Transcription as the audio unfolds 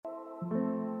My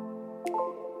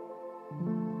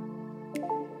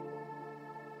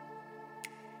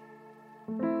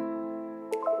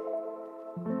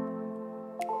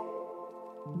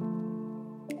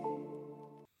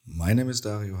name is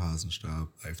Dario Hasenstab.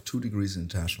 I have 2 degrees in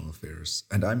international affairs,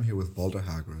 and I'm here with Walter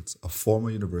Hagritz, a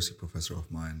former university professor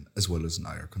of mine, as well as an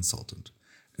IR consultant.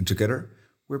 And together,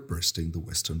 we're bursting the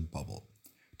Western bubble.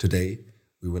 Today,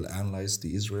 we will analyze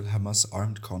the Israel-Hamas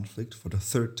armed conflict for the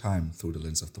third time through the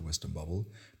lens of the Western bubble,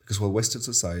 because while Western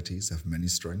societies have many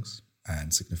strengths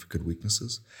and significant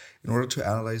weaknesses, in order to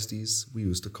analyze these, we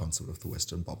use the concept of the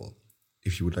Western bubble.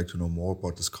 If you would like to know more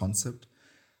about this concept,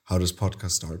 how this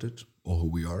podcast started, or who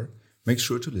we are, make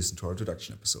sure to listen to our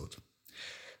introduction episode.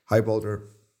 Hi, Balder.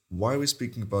 Why are we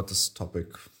speaking about this topic?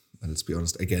 And let's be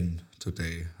honest, again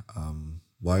today.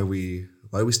 Why are we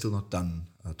still not done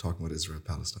talking about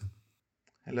Israel-Palestine?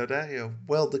 Hello, Dario.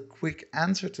 Well, the quick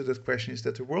answer to that question is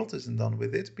that the world isn't done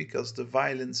with it because the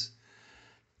violence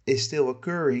is still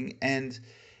occurring, and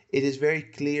it is very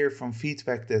clear from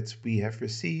feedback that we have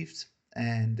received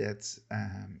and that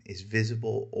is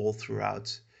visible all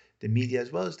throughout the media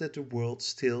as well, is that the world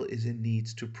still is in need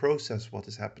to process what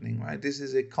is happening, right? This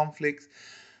is a conflict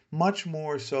much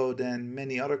more so than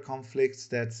many other conflicts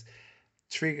that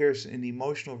triggers an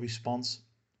emotional response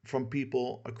from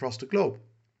people across the globe.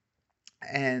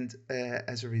 And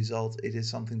as a result, it is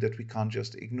something that we can't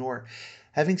just ignore.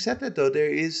 Having said that, though,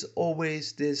 there is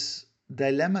always this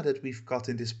dilemma that we've got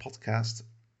in this podcast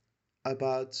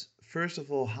about, first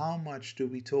of all, how much do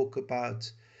we talk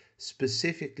about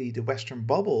specifically the Western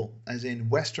bubble, as in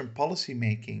Western policy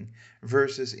making,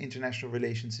 versus international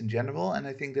relations in general. And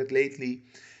I think that lately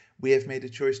we have made a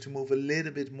choice to move a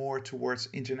little bit more towards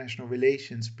international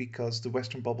relations because the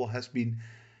Western bubble has been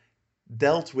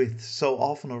dealt with so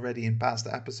often already in past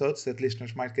episodes that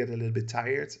listeners might get a little bit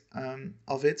tired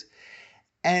of it.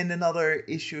 And another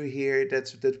issue here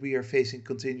that we are facing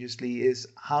continuously is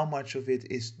how much of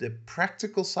it is the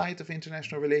practical side of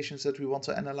international relations that we want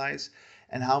to analyze,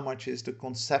 and how much is the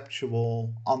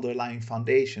conceptual underlying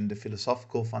foundation, the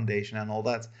philosophical foundation and all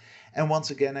that. And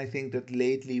once again, I think that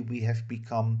lately we have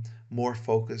become more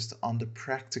focused on the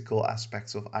practical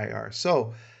aspects of IR.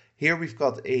 So here we've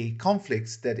got a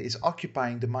conflict that is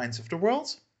occupying the minds of the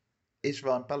world.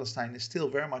 Israel and Palestine is still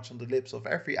very much on the lips of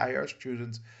every IR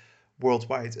student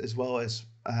worldwide, as well as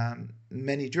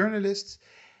many journalists.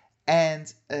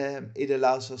 And it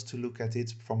allows us to look at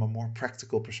it from a more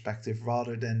practical perspective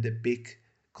rather than the big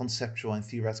conceptual and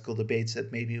theoretical debates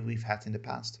that maybe we've had in the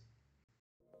past.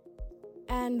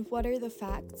 And what are the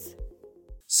facts?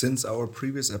 Since our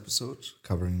previous episode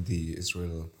covering the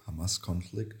Israel-Hamas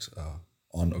conflict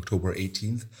on October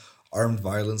 18th, armed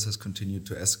violence has continued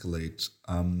to escalate.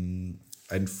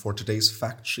 And for today's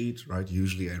fact sheet, right,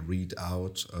 usually I read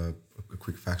out a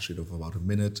quick fact sheet of about a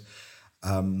minute.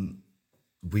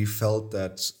 We felt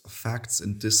that facts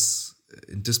in this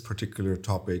particular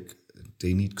topic,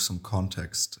 they need some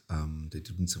context. They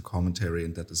need some commentary,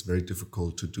 and that is very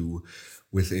difficult to do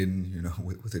within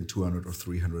 200 or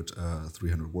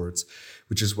 300 words.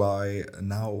 Which is why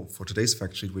now for today's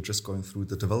fact sheet, we're just going through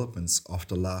the developments of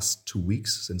the last 2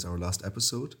 weeks since our last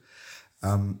episode.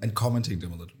 And commenting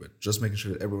them a little bit, just making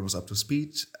sure that everyone was up to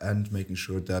speed and making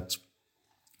sure that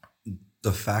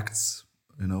the facts,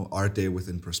 are there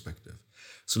within perspective.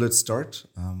 So let's start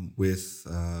with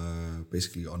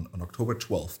basically on October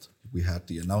 12th, we had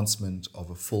the announcement of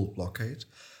a full blockade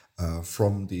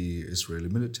from the Israeli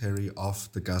military of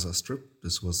the Gaza Strip.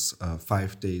 This was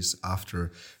 5 days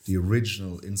after the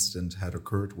original incident had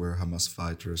occurred, where Hamas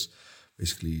fighters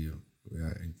basically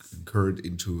incurred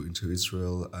into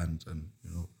Israel and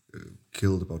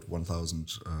killed about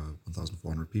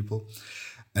 1,400 people.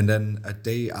 And then a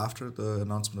day after the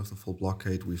announcement of the full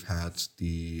blockade, we've had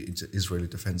the Israeli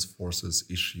Defense Forces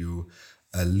issue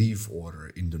a leave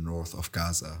order in the north of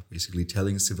Gaza, basically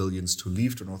telling civilians to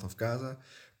leave the north of Gaza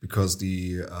because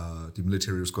the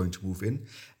military was going to move in.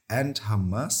 And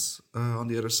Hamas on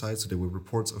the other side, so there were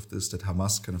reports of this, that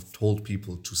Hamas kind of told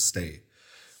people to stay.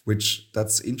 Which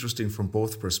that's interesting from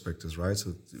both perspectives, right?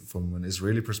 So from an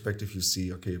Israeli perspective, you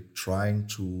see, okay, trying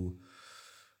to,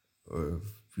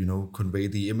 convey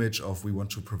the image of we want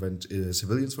to prevent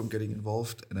civilians from getting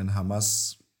involved, and then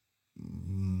Hamas.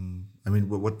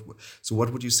 What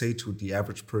would you say to the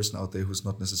average person out there who's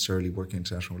not necessarily working in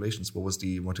international relations? What was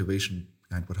the motivation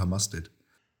behind what Hamas did?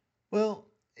 Well,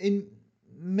 in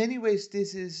many ways,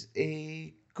 this is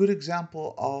a good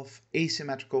example of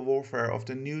asymmetrical warfare, of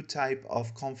the new type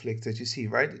of conflict that you see,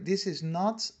 right? This is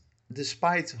not,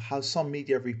 despite how some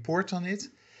media report on it,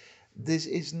 This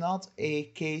is not a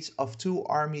case of two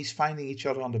armies finding each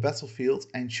other on the battlefield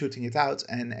and shooting it out,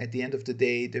 and at the end of the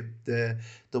day, the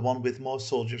one with most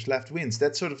soldiers left wins.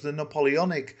 That's sort of the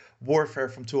Napoleonic warfare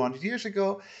from 200 years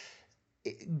ago.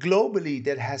 Globally,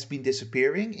 that has been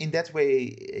disappearing. In that way,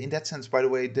 in that sense, by the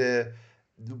way, the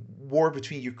war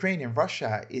between Ukraine and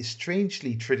Russia is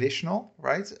strangely traditional,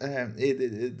 right?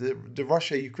 The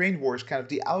Russia-Ukraine war is kind of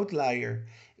the outlier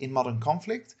in modern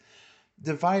conflict.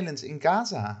 The violence in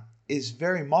Gaza is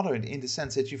very modern in the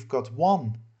sense that you've got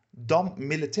one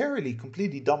militarily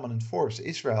completely dominant force,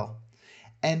 Israel,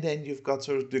 and then you've got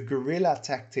sort of the guerrilla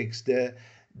tactics, the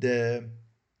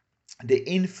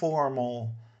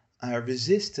informal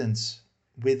resistance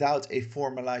without a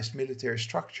formalized military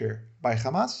structure by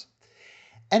Hamas.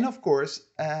 And of course,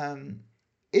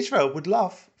 Israel would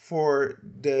love for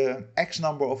the X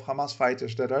number of Hamas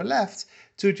fighters that are left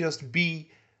to just be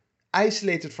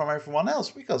isolated from everyone else,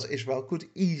 because Israel could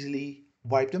easily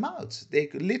wipe them out. They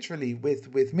could literally,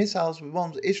 with missiles,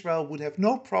 Israel would have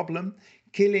no problem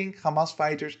killing Hamas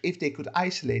fighters if they could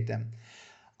isolate them.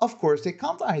 Of course, they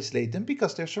can't isolate them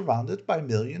because they're surrounded by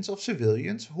millions of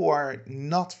civilians who are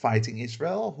not fighting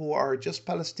Israel, who are just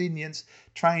Palestinians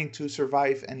trying to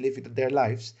survive and live their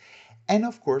lives. And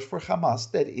of course, for Hamas,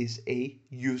 that is a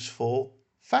useful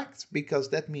fact, because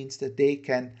that means that they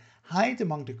can hide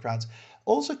among the crowds.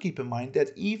 Also keep in mind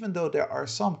that even though there are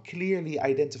some clearly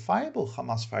identifiable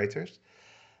Hamas fighters,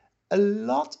 a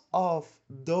lot of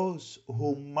those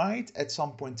who might at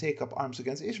some point take up arms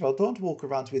against Israel don't walk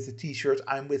around with a t-shirt,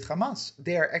 "I'm with Hamas."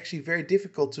 They are actually very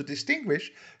difficult to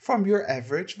distinguish from your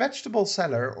average vegetable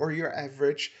seller or your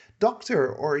average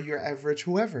doctor or your average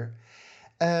whoever.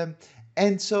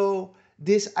 And so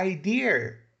this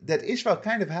idea that Israel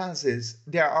kind of has is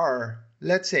there are,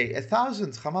 let's say,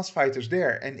 1,000 Hamas fighters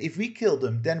there, and if we kill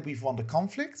them, then we've won the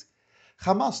conflict.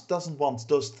 Hamas doesn't want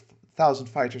those 1,000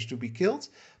 fighters to be killed.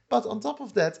 But on top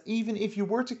of that, even if you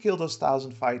were to kill those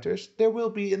 1,000 fighters, there will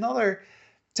be another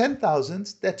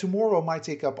 10,000 that tomorrow might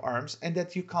take up arms and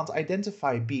that you can't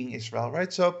identify being Israel,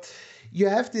 right? So you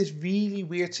have this really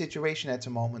weird situation at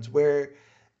the moment where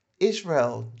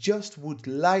Israel just would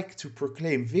like to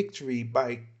proclaim victory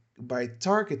by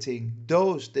targeting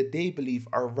those that they believe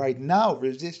are right now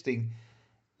resisting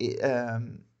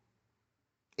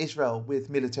Israel with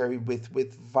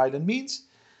violent means.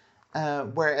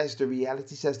 Whereas the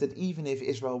reality says that even if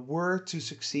Israel were to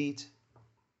succeed,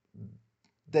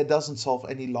 that doesn't solve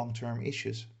any long-term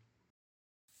issues.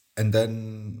 And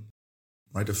then,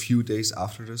 right, a few days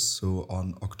after this, so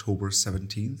on October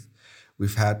 17th,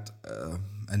 we've had,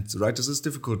 and right, this is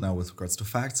difficult now with regards to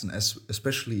facts, and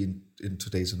especially in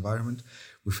today's environment,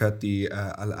 we've had the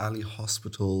Al Ali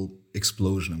Hospital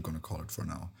explosion, I'm going to call it for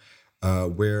now,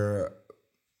 where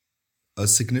a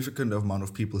significant amount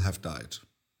of people have died.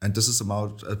 And this is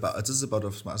about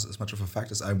as much of a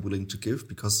fact as I'm willing to give,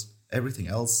 because everything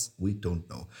else we don't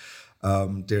know.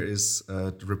 There is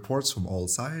reports from all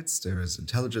sides. There is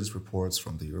intelligence reports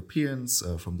from the Europeans,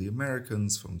 from the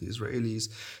Americans, from the Israelis.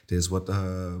 There's what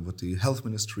the health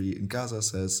ministry in Gaza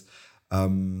says.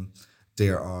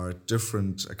 There are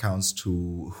different accounts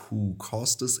to who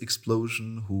caused this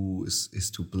explosion, who is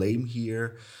to blame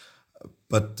here.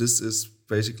 But this is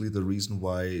basically the reason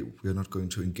why we're not going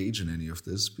to engage in any of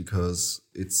this, because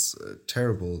it's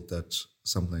terrible that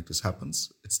something like this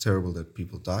happens. It's terrible that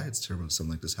people die. It's terrible that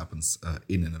something like this happens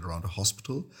in and around a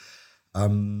hospital.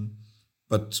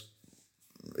 But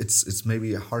it's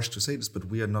maybe harsh to say this, but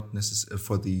we are not necessarily,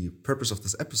 for the purpose of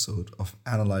this episode of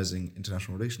analyzing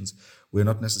international relations, we're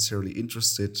not necessarily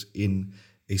interested in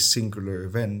a singular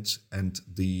event and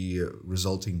the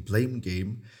resulting blame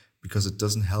game, because it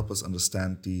doesn't help us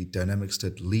understand the dynamics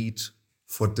that lead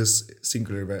for this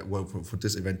singular event, well, for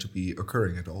this event to be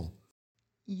occurring at all.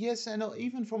 Yes, and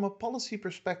even from a policy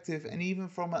perspective, and even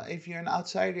from if you're an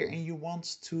outsider and you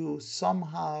want to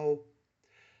somehow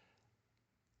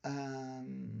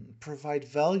provide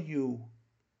value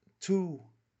to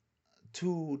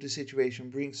the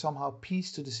situation, bring somehow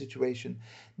peace to the situation,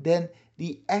 then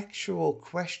the actual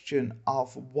question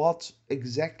of what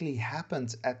exactly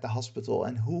happened at the hospital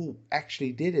and who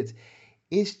actually did it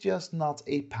is just not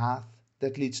a path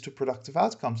that leads to productive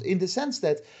outcomes. In the sense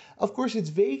that, of course, it's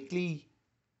vaguely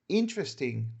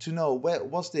interesting to know,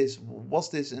 was this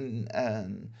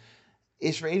an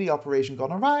Israeli operation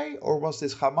gone awry, or was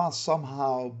this Hamas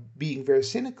somehow being very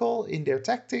cynical in their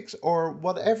tactics, or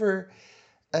whatever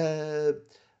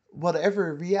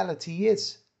reality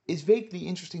is vaguely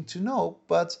interesting to know.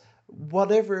 But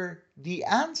whatever the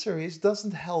answer is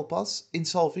doesn't help us in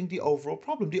solving the overall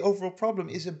problem. The overall problem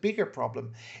is a bigger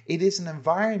problem. It is an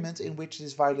environment in which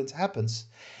this violence happens.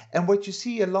 And what you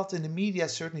see a lot in the media,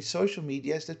 certainly social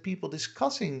media, is that people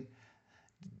discussing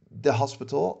the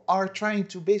hospital are trying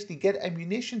to basically get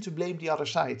ammunition to blame the other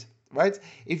side, right?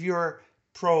 If you're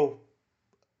pro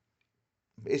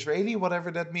Israeli,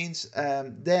 whatever that means,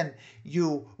 then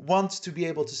you want to be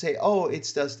able to say, oh,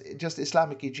 it's just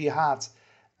Islamic Jihad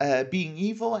being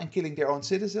evil and killing their own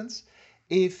citizens.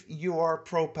 If you are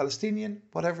pro-Palestinian,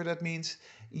 whatever that means,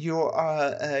 you're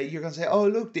going to say, oh,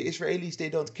 look, the Israelis, they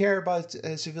don't care about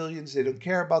civilians, they don't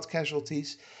care about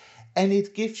casualties. And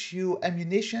it gives you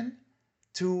ammunition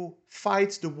to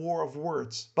fight the war of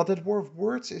words. But that war of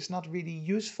words is not really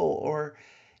useful or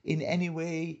in any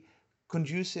way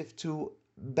conducive to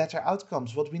better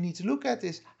outcomes. What we need to look at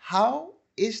is, how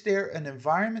is there an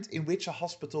environment in which a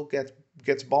hospital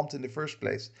gets bombed in the first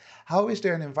place? How is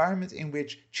there an environment in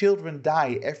which children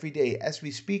die every day? As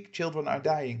we speak, children are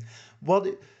dying. What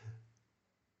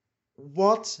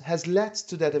has led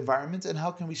to that environment, and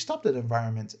how can we stop that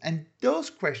environment? And those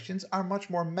questions are much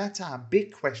more meta,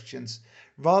 big questions,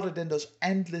 rather than those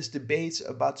endless debates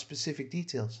about specific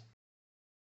details.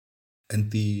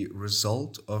 And the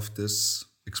result of this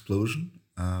explosion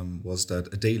was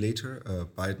that a day later,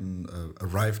 Biden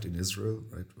arrived in Israel,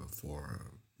 right,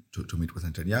 to meet with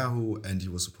Netanyahu, and he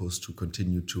was supposed to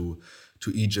continue to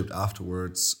Egypt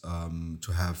afterwards,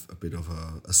 to have a bit of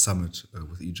a summit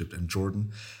with Egypt and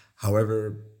Jordan.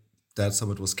 However, that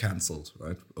summit was cancelled,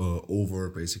 right, over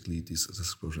basically this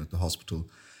explosion at the hospital.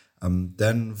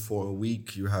 Then for a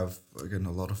week, you have, again,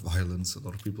 a lot of violence, a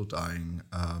lot of people dying,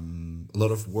 a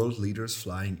lot of world leaders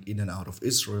flying in and out of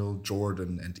Israel,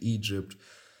 Jordan, and Egypt,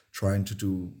 trying to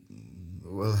do,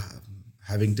 well,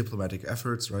 having diplomatic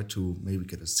efforts, right, to maybe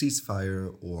get a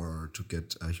ceasefire or to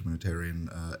get humanitarian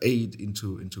aid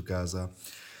into Gaza.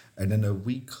 And then a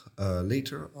week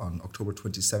later, on October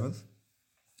 27th,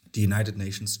 the United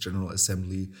Nations General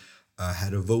Assembly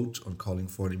had a vote on calling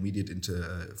for an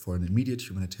immediate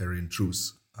humanitarian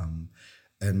truce.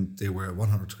 And there were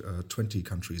 120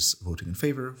 countries voting in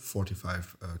favor,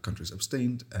 45 countries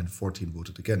abstained, and 14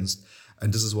 voted against.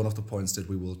 And this is one of the points that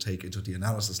we will take into the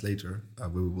analysis later, where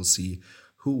we will see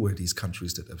who were these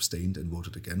countries that abstained and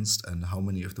voted against, and how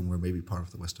many of them were maybe part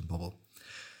of the Western bubble.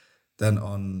 Then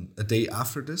on a day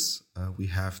after this, we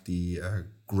have the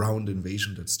ground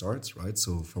invasion that starts, right?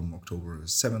 So from October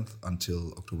 7th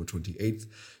until October 28th,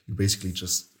 you basically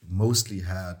just mostly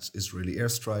had Israeli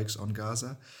airstrikes on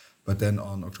Gaza. But then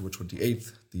on October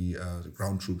 28th, the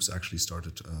ground troops actually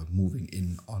started moving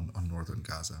in on northern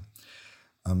Gaza.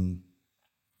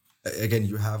 Again,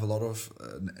 you have a lot of,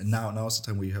 now is the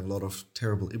time where you have a lot of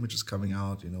terrible images coming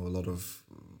out, a lot of,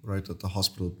 right, the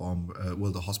hospital bomb,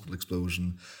 the hospital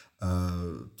explosion,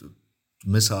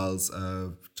 missiles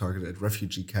targeted at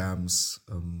refugee camps.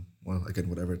 Again,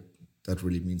 whatever that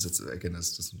really means. It's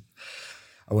just,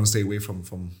 I want to stay away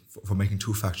from making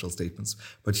too factual statements.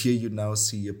 But here you now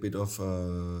see a bit of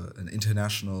an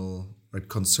international, right,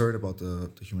 concern about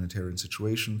the humanitarian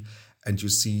situation, and you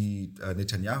see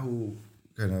Netanyahu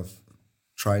kind of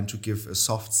trying to give a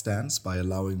soft stance by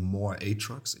allowing more aid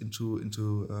trucks into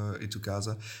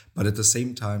Gaza, but at the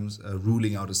same time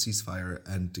ruling out a ceasefire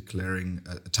and declaring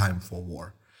a time for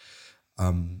war.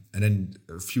 And then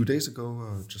a few days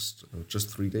ago, just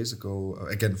 3 days ago,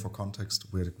 again for context,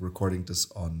 we're recording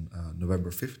this on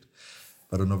November 5th,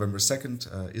 but on November 2nd,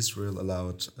 Israel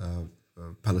allowed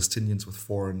Palestinians with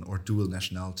foreign or dual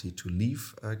nationality to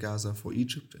leave Gaza for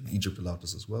Egypt, and Egypt allowed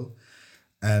this as well.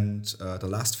 And the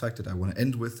last fact that I want to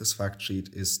end with this fact sheet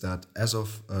is that as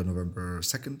of November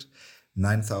 2nd,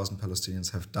 9,000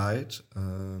 Palestinians have died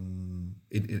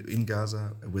in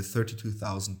Gaza, with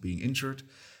 32,000 being injured.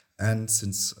 And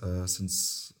since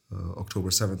October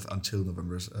 7th until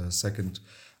November 2nd,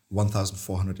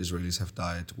 1,400 Israelis have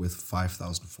died, with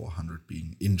 5,400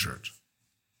 being injured.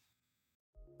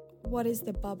 What is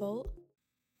the bubble?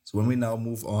 So when we now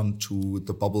move on to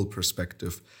the bubble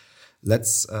perspective,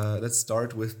 let's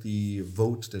start with the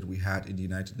vote that we had in the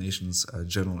United Nations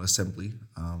General Assembly.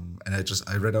 And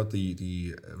I read out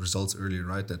the results earlier,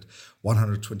 right? That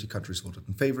 120 countries voted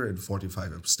in favor and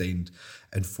 45 abstained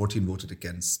and 14 voted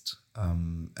against.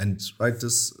 And right,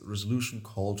 this resolution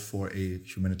called for a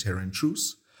humanitarian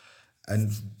truce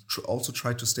and also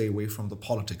tried to stay away from the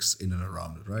politics in and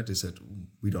around it, right? They said,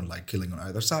 we don't like killing on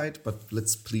either side, but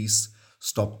let's please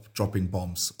stop dropping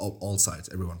bombs, all sides,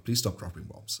 everyone, please stop dropping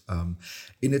bombs.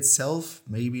 In itself,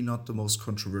 maybe not the most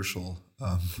controversial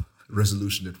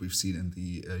resolution that we've seen in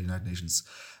the United Nations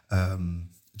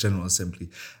General Assembly.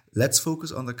 Let's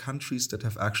focus on the countries that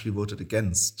have actually voted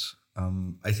against.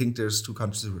 I think there's two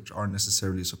countries which aren't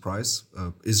necessarily a surprise: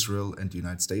 Israel and the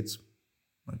United States.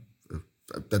 Right?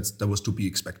 That was to be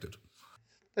expected.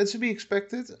 That's to be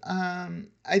expected.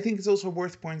 I think it's also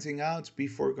worth pointing out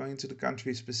before going to the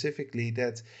country specifically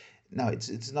that no,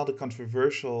 it's not a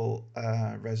controversial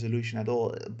resolution at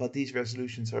all. But these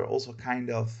resolutions are also kind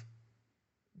of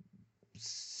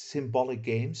symbolic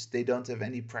games. They don't have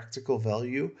any practical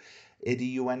value. The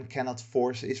UN cannot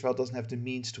force Israel, doesn't have the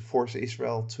means to force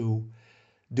Israel to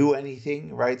do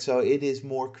anything, right? So it is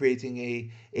more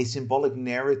creating a symbolic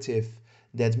narrative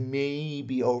that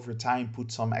maybe over time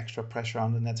put some extra pressure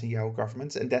on the Netanyahu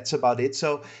government, and that's about it.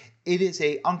 So it is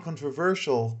a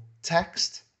uncontroversial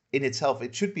text in itself.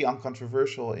 It should be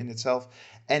uncontroversial in itself,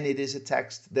 and it is a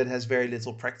text that has very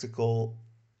little practical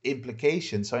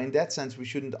implication. So in that sense, we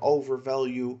shouldn't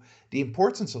overvalue the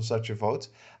importance of such a vote.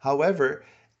 However,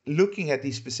 looking at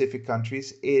these specific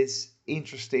countries is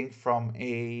interesting from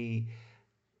a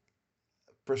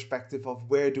perspective of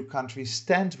where do countries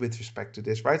stand with respect to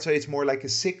this, right? So it's more like a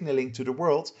signaling to the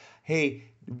world, hey,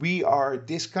 we are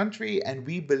this country and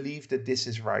we believe that this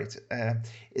is right.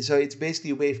 So it's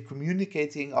basically a way of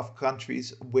communicating of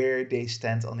countries where they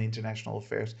stand on international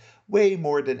affairs, way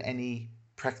more than any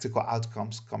practical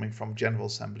outcomes coming from General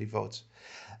Assembly votes.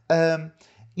 Um,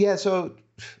 yeah, so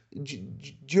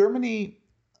Germany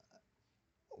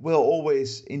will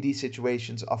always, in these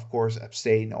situations, of course,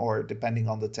 abstain or, depending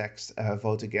on the text,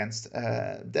 vote against.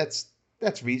 That's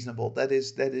reasonable.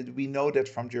 We know that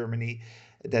from Germany.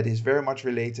 That is very much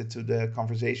related to the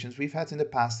conversations we've had in the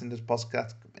past in this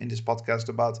podcast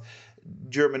about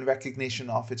German recognition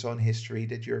of its own history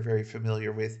that you're very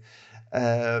familiar with,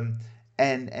 and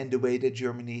the way that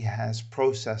Germany has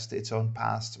processed its own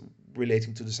past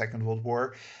relating to the Second World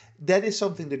War. That is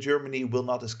something that Germany will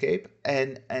not escape,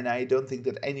 and I don't think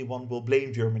that anyone will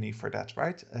blame Germany for that,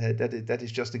 right? That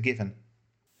is just a given.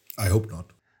 I hope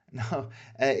not. Now,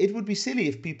 it would be silly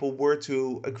if people were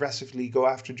to aggressively go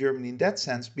after Germany in that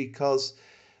sense, because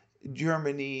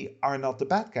Germany are not the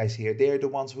bad guys here. They are the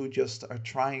ones who just are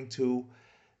trying to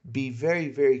be very,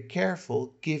 very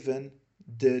careful given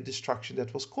the destruction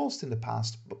that was caused in the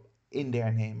past in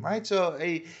their name, right? So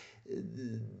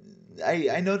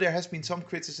I know there has been some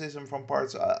criticism from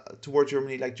parts toward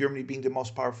Germany, like Germany being the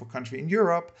most powerful country in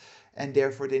Europe, and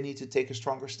therefore they need to take a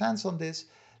stronger stance on this.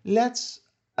 Let's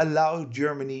allow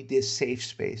Germany this safe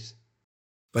space.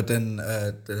 But then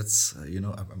that's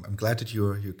I'm glad that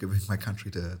you're giving my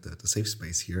country the safe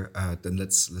space here. Then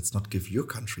let's not give your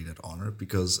country that honor,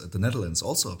 because the Netherlands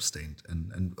also abstained.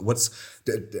 And what's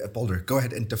Balder? Go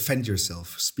ahead and defend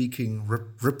yourself. Speaking,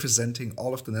 representing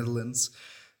all of the Netherlands.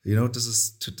 This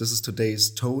is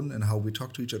today's tone and how we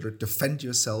talk to each other. Defend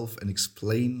yourself and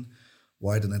explain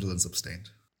why the Netherlands abstained.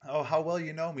 Oh, how well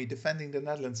you know me! Defending the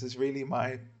Netherlands is really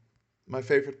my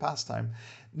favorite pastime.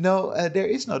 No, there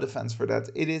is no defense for that.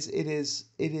 It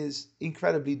is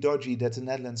incredibly dodgy that the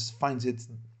Netherlands finds it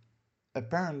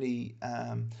apparently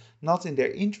not in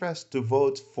their interest to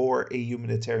vote for a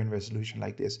humanitarian resolution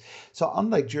like this. So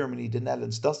unlike Germany, the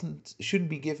Netherlands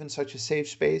shouldn't be given such a safe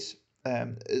space.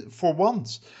 For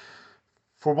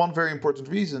one very important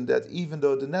reason, that even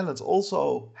though the Netherlands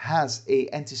also has a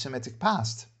anti-Semitic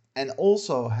past and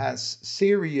also has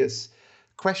serious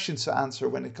questions to answer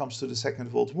when it comes to the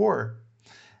Second World War,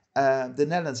 the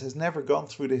Netherlands has never gone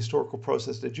through the historical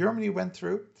process that Germany went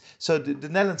through. So the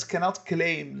Netherlands cannot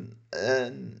claim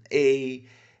a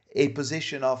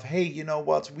position of, hey, you know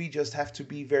what, we just have to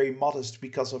be very modest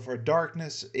because of our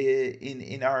darkness in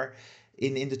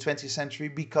the 20th century,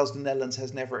 because the Netherlands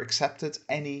has never accepted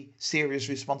any serious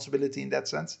responsibility in that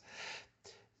sense.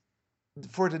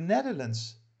 For the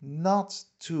Netherlands not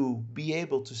to be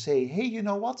able to say, hey, you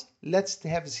know what, let's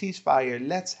have a ceasefire,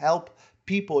 let's help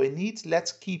people in need,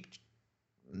 let's keep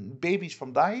babies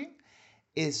from dying,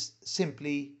 is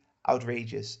simply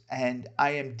outrageous. And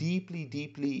I am deeply,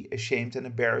 deeply ashamed and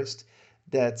embarrassed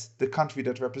that the country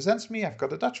that represents me, I've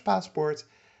got a Dutch passport,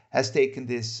 has taken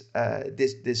this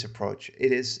approach.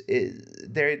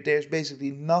 There's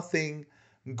basically nothing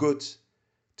good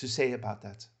to say about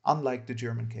that, unlike the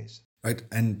German case. Right,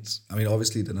 and I mean,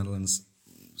 obviously, the Netherlands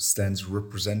stands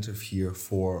representative here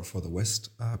for the West,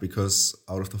 because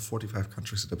out of the 45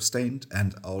 countries that abstained,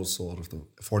 and also out of the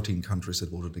 14 countries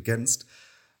that voted against,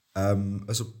 a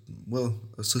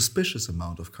suspicious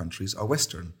amount of countries are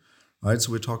Western, right?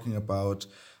 So we're talking about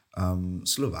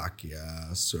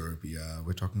Slovakia, Serbia,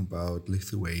 we're talking about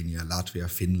Lithuania, Latvia,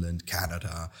 Finland,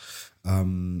 Canada,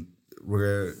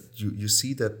 where you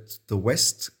see that the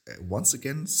West once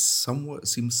again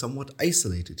seems somewhat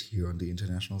isolated here on the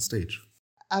international stage.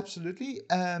 Absolutely.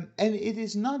 And it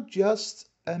is not just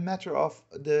a matter of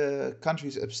the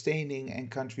countries abstaining and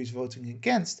countries voting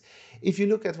against. If you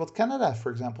look at what Canada,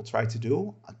 for example, tried to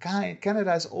do,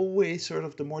 Canada is always sort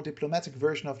of the more diplomatic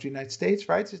version of the United States,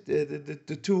 right?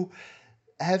 The two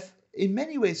have, in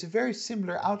many ways, a very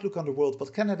similar outlook on the world,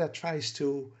 but Canada tries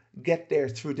to get there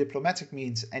through diplomatic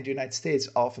means, and the United States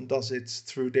often does it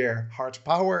through their hard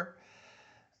power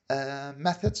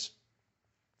methods.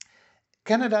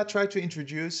 Canada tried to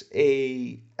introduce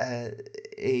a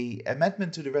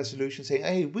amendment to the resolution saying,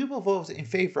 "Hey, we will vote in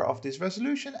favor of this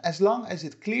resolution as long as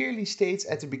it clearly states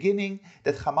at the beginning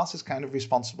that Hamas is kind of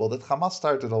responsible, that Hamas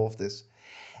started all of this."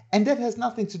 And that has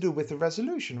nothing to do with the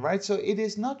resolution, right? So it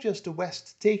is not just the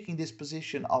West taking this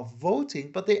position of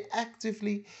voting, but they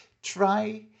actively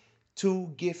try to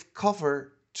give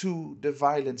cover to the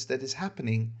violence that is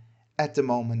happening at the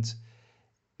moment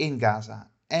in Gaza.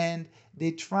 And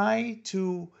they try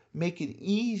to make it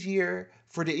easier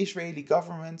for the Israeli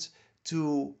government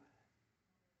to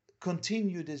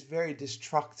continue this very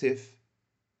destructive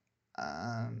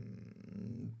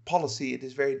policy,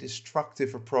 this very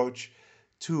destructive approach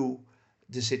to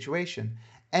the situation.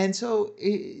 And so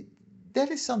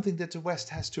that is something that the West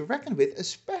has to reckon with,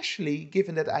 especially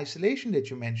given that isolation that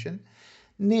you mentioned,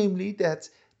 namely that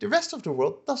the rest of the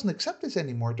world doesn't accept this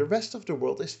anymore. The rest of the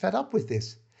world is fed up with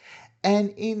this.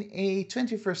 And in a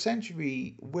 21st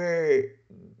century where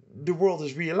the world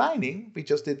is realigning, we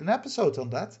just did an episode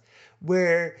on that,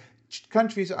 where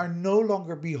countries are no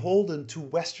longer beholden to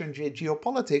Western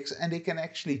geopolitics and they can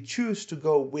actually choose to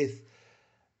go with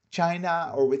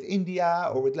China or with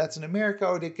India or with Latin America,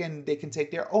 or they can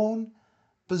take their own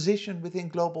position within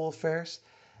global affairs.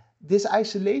 This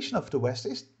isolation of the West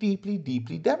is deeply,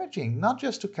 deeply damaging, not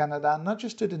just to Canada, not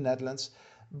just to the Netherlands,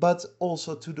 but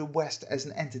also to the West as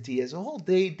an entity as a whole.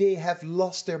 They have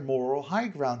lost their moral high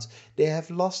grounds. They have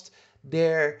lost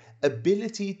their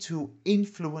ability to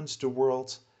influence the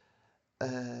world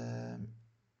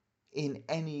in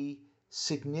any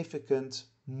significant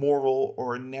moral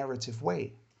or narrative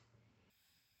way.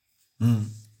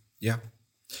 Yeah,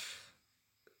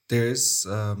 there's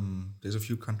a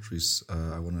few countries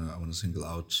I wanna single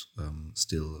out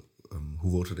still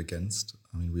who voted against.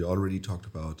 I mean, we already talked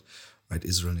about, right,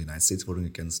 Israel and the United States voting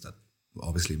against. That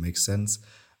obviously makes sense.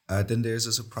 Then there's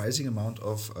a surprising amount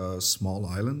of small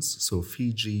islands, so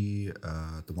Fiji,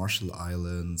 the Marshall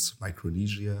Islands,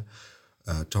 Micronesia,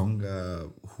 Tonga,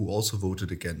 who also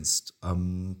voted against.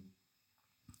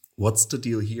 What's the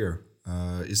deal here?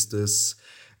 Is this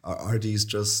are these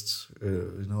just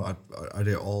are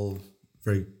they all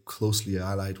very closely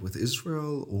allied with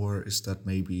Israel, or is that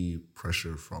maybe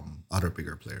pressure from other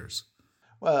bigger players?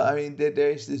 Well, I mean,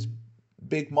 there is this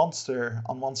big monster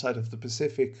on one side of the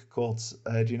Pacific called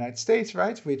the United States,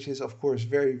 right? Which is, of course,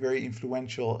 very, very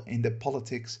influential in the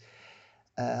politics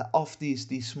of these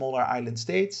smaller island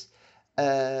states.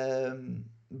 Um,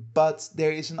 but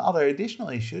there is another additional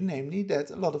issue, namely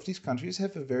that a lot of these countries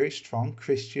have a very strong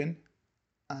Christian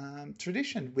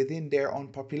tradition within their own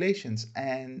populations.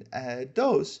 And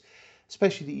those,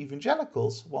 especially the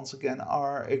evangelicals, once again,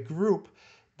 are a group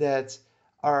that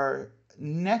are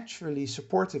naturally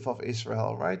supportive of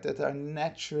Israel, right? That are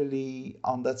naturally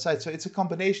on that side. So it's a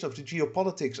combination of the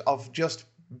geopolitics of just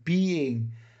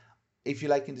being, if you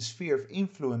like, in the sphere of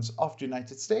influence of the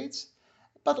United States,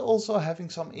 but also having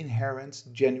some inherent,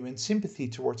 genuine sympathy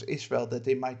towards Israel that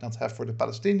they might not have for the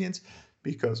Palestinians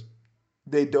because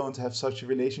they don't have such a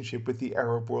relationship with the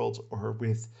Arab world or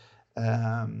with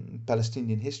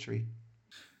Palestinian history.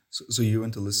 So you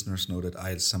and the listeners know that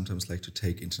I sometimes like to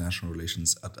take international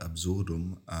relations ad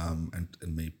absurdum, and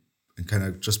kind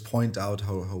of just point out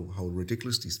how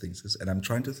ridiculous these things is. And I'm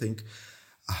trying to think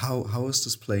how is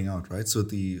this playing out, right? So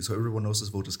everyone knows this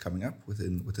vote is coming up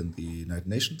within the United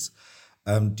Nations.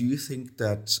 Do you think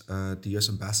that the U.S.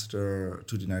 ambassador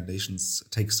to the United Nations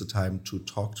takes the time to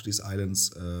talk to these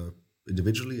islands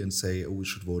individually and say, "Oh, we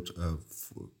should vote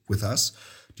with us"?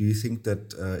 Do you think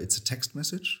that it's a text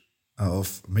message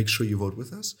of "make sure you vote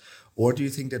with us," or do you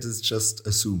think that it's just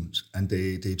assumed and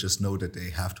they just know that they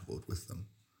have to vote with them?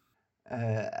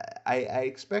 I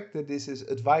expect that this is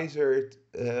advisor,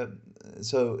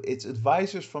 so it's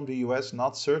advisors from the US,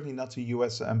 not certainly not the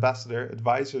US ambassador,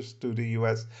 advisors to the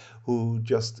US who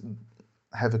just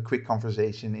have a quick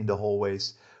conversation in the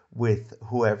hallways with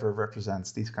whoever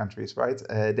represents these countries, right?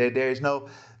 There is no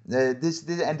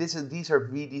these are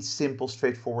really simple,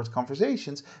 straightforward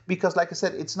conversations because, like I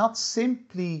said, it's not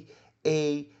simply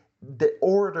a the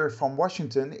order from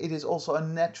Washington. It is also a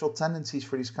natural tendencies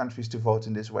for these countries to vote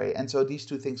in this way, and so these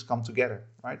two things come together,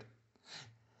 right?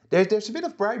 there's a bit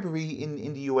of bribery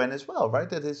in the UN as well, right?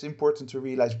 That is important to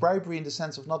realize. Bribery in the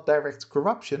sense of not direct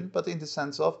corruption, but in the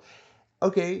sense of,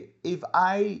 okay, if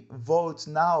I vote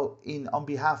now on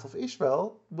behalf of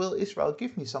Israel, will Israel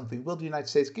give me something? Will the United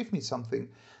States give me something?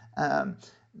 Um,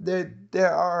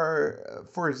 there are,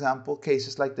 for example,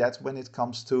 cases like that when it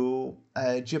comes to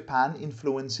Japan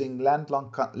influencing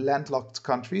landlocked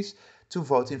countries to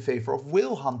vote in favor of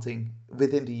whale hunting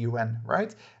within the UN,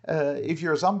 right? If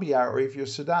you're Zambia or if you're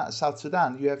South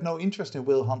Sudan, you have no interest in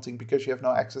whale hunting because you have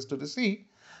no access to the sea.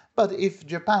 But if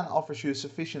Japan offers you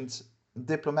sufficient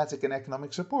diplomatic and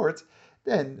economic support,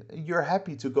 then you're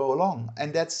happy to go along.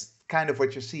 And that's kind of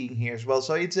what you're seeing here as well.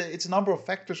 So it's a number of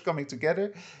factors coming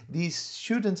together. These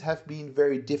shouldn't have been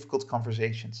very difficult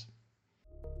conversations.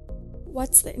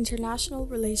 What's the international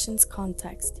relations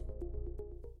context?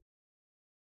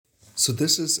 So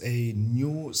this is a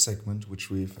new segment which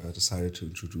we've decided to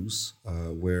introduce,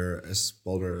 where, as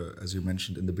Balder, as you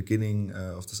mentioned in the beginning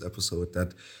of this episode,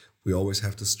 that we always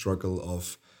have the struggle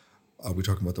of, are we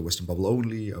talking about the Western bubble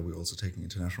only? Are we also taking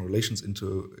international relations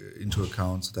into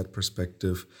account? So that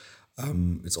perspective.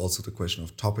 It's also the question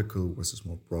of topical versus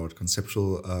more broad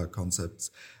conceptual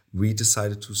concepts. We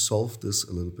decided to solve this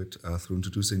a little bit through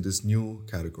introducing this new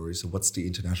category. So what's the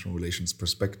international relations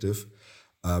perspective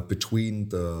between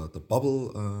the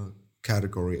bubble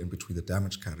category and between the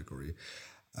damage category?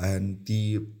 And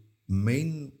the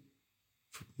main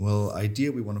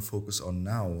idea we want to focus on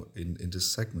now in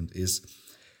this segment is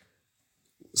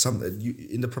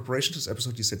in the preparation to this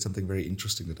episode, you said something very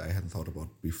interesting that I hadn't thought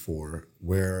about before,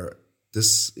 where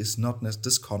this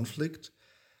conflict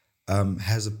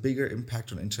has a bigger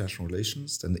impact on international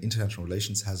relations than the international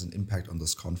relations has an impact on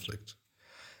this conflict.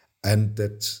 And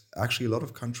that actually a lot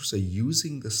of countries are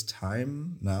using this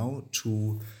time now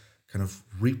to kind of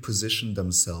reposition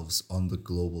themselves on the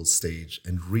global stage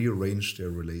and rearrange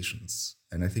their relations.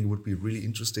 And I think it would be really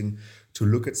interesting to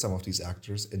look at some of these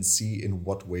actors and see in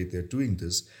what way they're doing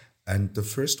this. And the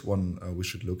first one we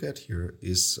should look at here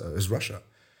is Russia.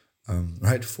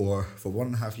 Right, for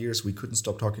 1.5 years, we couldn't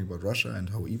stop talking about Russia and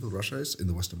how evil Russia is in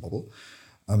the Western bubble.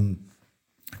 And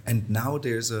now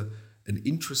there's an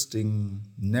interesting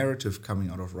narrative coming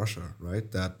out of Russia, right?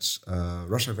 That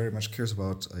Russia very much cares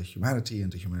about humanity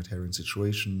and the humanitarian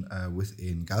situation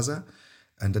within Gaza,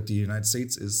 and that the United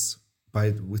States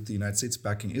with the United States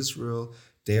backing Israel,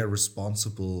 they are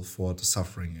responsible for the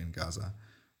suffering in Gaza,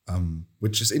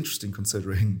 which is interesting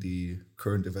considering the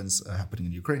current events happening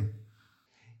in Ukraine.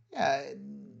 Yeah,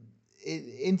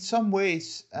 in some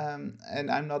ways,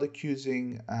 and I'm not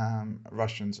accusing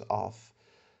Russians of,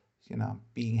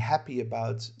 being happy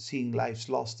about seeing lives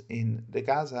lost in the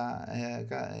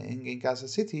in Gaza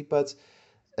City, but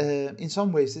in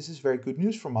some ways this is very good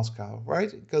news for Moscow,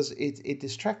 right? Because it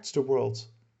distracts the world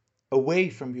away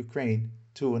from Ukraine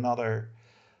to another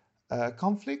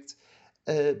conflict.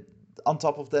 On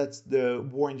top of that, the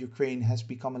war in Ukraine has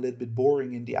become a little bit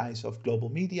boring in the eyes of global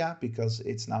media because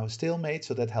it's now a stalemate,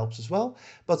 so that helps as well.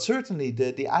 But certainly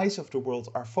the eyes of the world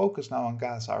are focused now on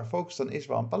Gaza, are focused on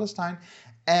Israel and Palestine,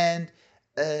 and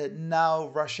now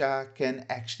Russia can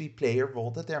actually play a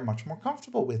role that they're much more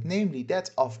comfortable with, namely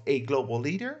that of a global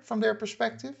leader from their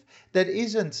perspective that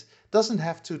doesn't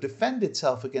have to defend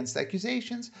itself against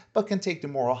accusations, but can take the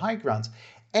moral high ground.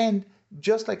 And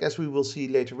just like as we will see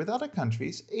later with other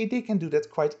countries, they can do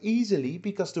that quite easily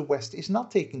because the West is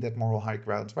not taking that moral high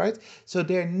ground, right? So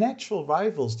their natural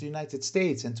rivals, the United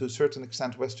States and to a certain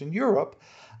extent Western Europe,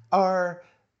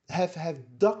 have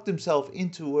dug themselves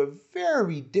into a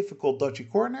very difficult, dodgy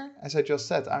corner. As I just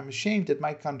said, I'm ashamed that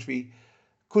my country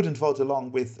couldn't vote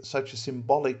along with such a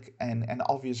symbolic and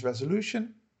obvious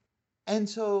resolution. And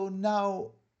so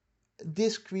now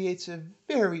this creates a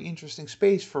very interesting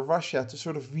space for Russia to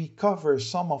sort of recover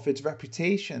some of its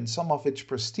reputation, some of its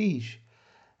prestige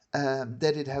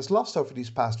that it has lost over these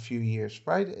past few years,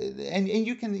 right? And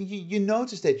you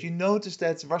notice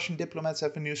that Russian diplomats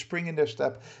have a new spring in their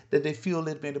step, that they feel a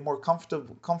little bit more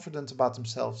confident about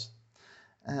themselves,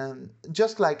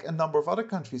 just like a number of other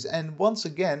countries. And once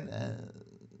again,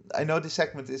 I know this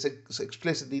segment is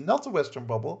explicitly not the Western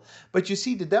bubble, but you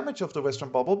see the damage of the Western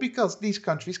bubble because these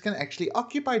countries can actually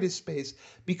occupy this space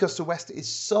because the West is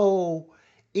so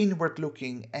inward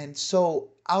looking and so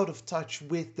out of touch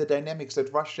with the dynamics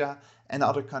that Russia and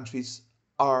other countries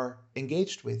are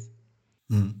engaged with.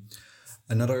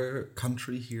 Another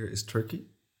country here is Turkey,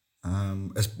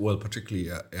 as well, particularly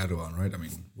Erdogan, right? I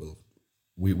mean,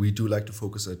 we do like to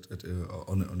focus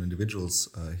on individuals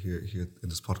here in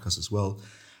this podcast as well.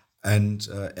 And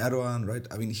Erdogan, right?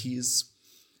 I mean, he's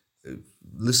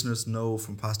listeners know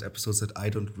from past episodes that I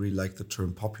don't really like the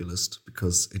term populist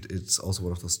because it's also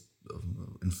one of those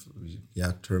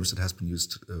terms that has been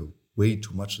used way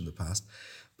too much in the past.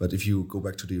 But if you go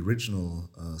back to the original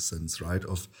sense, right,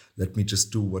 of let me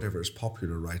just do whatever is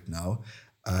popular right now,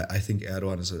 I think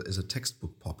Erdogan is a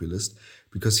textbook populist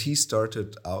because he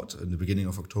started out in the beginning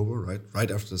of October,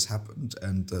 right after this happened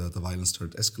and the violence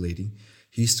started escalating.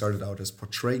 He started out as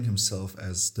portraying himself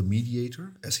as the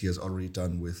mediator, as he has already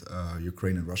done with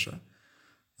Ukraine and Russia,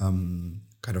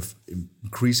 kind of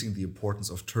increasing the importance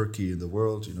of Turkey in the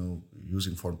world,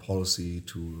 using foreign policy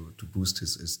to boost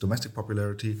his domestic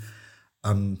popularity.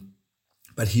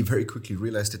 But he very quickly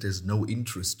realized that there's no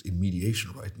interest in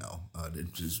mediation right now.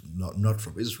 It is not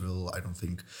from Israel, I don't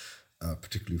think,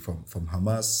 particularly from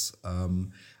Hamas.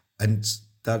 And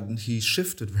then he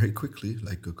shifted very quickly,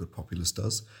 like a good populist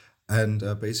does, and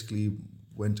basically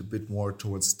went a bit more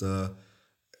towards the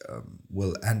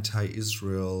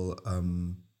anti-Israel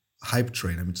hype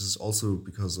train. I mean, this is also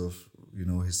because of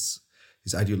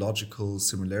his ideological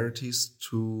similarities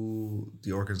to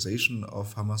the organization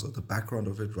of Hamas, or the background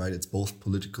of it. Right, it's both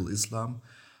political Islam,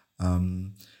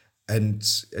 and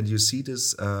you see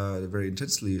this very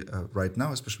intensely right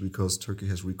now, especially because Turkey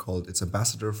has recalled its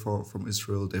ambassador from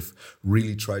Israel. They've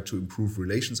really tried to improve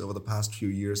relations over the past few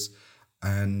years.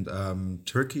 And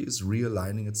Turkey is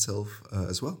realigning itself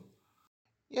as well.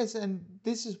 Yes, and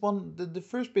this is the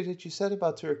first bit that you said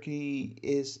about Turkey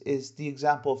is the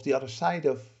example of the other side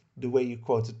of the way you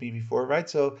quoted me before, right?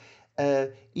 So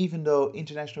even though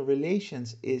international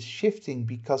relations is shifting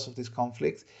because of this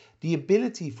conflict, the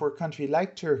ability for a country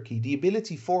like Turkey, the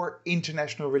ability for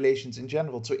international relations in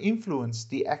general to influence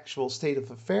the actual state of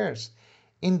affairs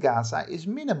in Gaza is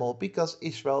minimal because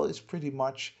Israel is pretty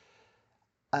much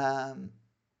um,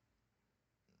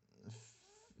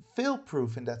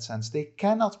 fail-proof in that sense. They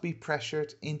cannot be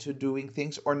pressured into doing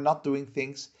things or not doing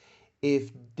things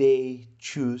if they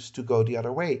choose to go the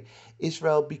other way.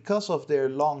 Israel, because of their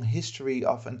long history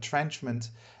of entrenchment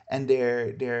and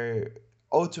their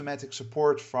automatic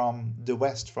support from the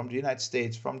West, from the United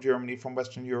States, from Germany, from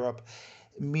Western Europe,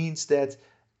 means that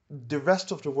the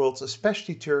rest of the world,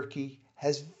 especially Turkey,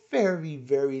 has very,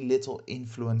 very little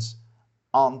influence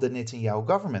on the Netanyahu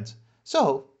government.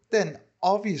 So then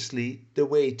obviously the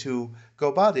way to go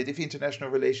about it, if international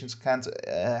relations can't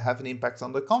have an impact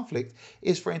on the conflict,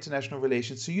 is for international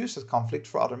relations to use that conflict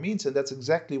for other means. And that's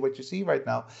exactly what you see right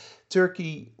now.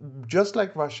 Turkey, just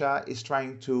like Russia, is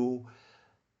trying to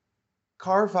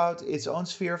carve out its own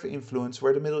sphere of influence,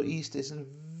 where the Middle East is a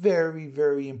very,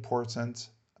 very important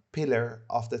pillar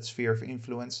of that sphere of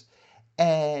influence.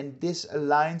 And this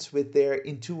aligns with their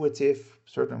intuitive,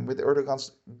 certain with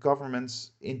Erdogan's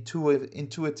government's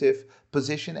intuitive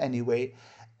position anyway,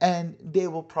 and they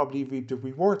will probably reap the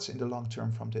rewards in the long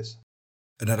term from this.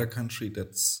 Another country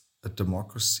that's a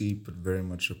democracy, but very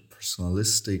much a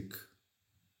personalistic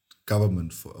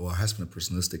government, or has been a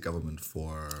personalistic government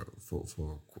for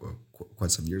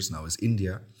quite some years now, is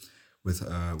India,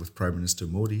 with Prime Minister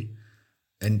Modi.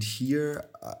 And here,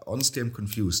 honestly, I'm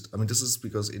confused. I mean, this is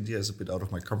because India is a bit out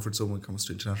of my comfort zone when it comes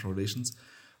to international relations.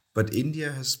 But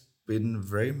India has been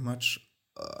very much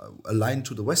aligned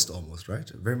to the West almost, right?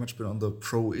 Very much been on the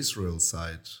pro-Israel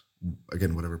side.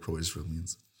 Again, whatever pro-Israel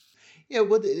means. Yeah,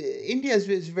 well, India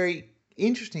is a very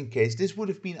interesting case. This would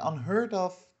have been unheard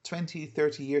of 20,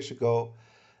 30 years ago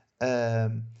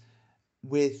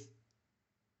with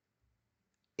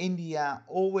India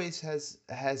always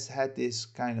has had this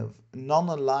kind of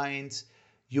non-aligned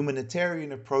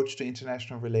humanitarian approach to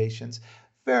international relations,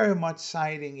 very much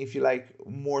siding, if you like,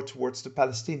 more towards the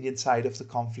Palestinian side of the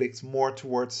conflict, more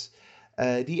towards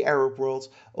the Arab world,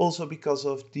 also because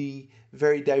of the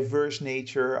very diverse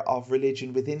nature of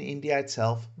religion within India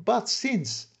itself. But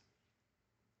since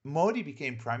Modi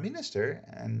became prime minister,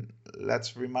 and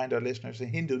let's remind our listeners, a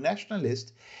Hindu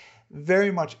nationalist,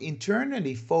 very much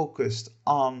internally focused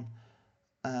on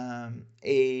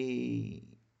a,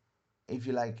 if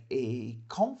you like, a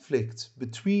conflict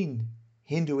between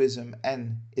Hinduism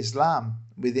and Islam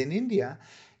within India,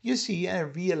 you see a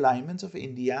realignment of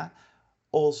India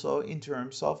also in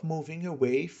terms of moving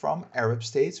away from Arab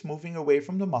states, moving away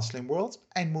from the Muslim world,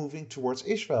 and moving towards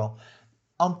Israel.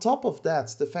 On top of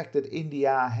that, the fact that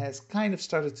India has kind of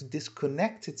started to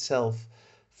disconnect itself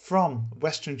from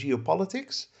Western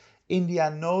geopolitics. India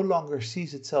no longer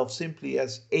sees itself simply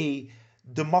as a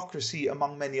democracy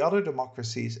among many other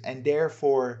democracies, and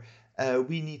therefore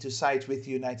we need to side with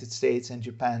the United States and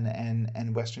Japan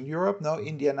and Western Europe. No,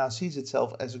 India now sees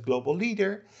itself as a global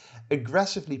leader,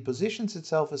 aggressively positions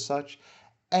itself as such,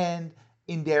 and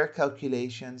in their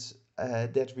calculations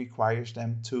that requires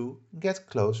them to get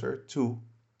closer to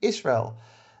Israel.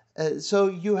 So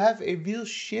you have a real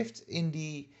shift in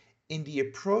the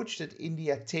approach that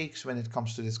India takes when it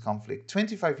comes to this conflict.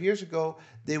 25 years ago,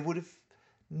 they would have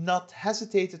not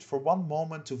hesitated for one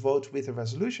moment to vote with a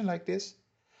resolution like this.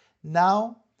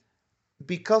 Now,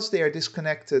 because they are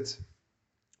disconnected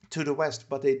to the West,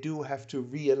 but they do have to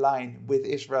realign with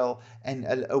Israel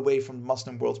and away from the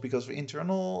Muslim world because of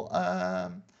internal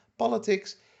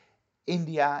politics,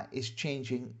 India is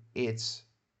changing its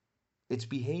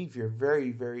behavior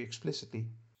very, very explicitly.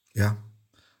 Yeah.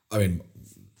 I mean,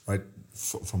 right,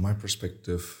 from my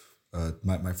perspective,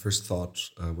 my first thought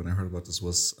when I heard about this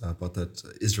was about that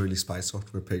Israeli spy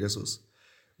software Pegasus,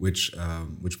 which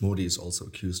Modi is also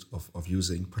accused of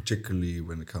using, particularly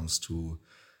when it comes to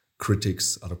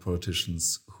critics, other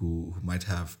politicians who might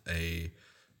have a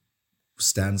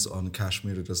stance on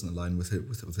Kashmir that doesn't align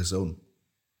with his own.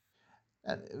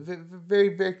 Very,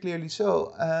 very clearly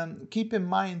so. Keep in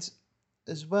mind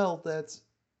as well that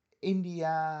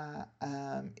India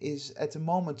is at the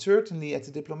moment, certainly at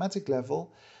the diplomatic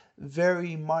level,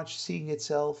 very much seeing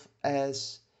itself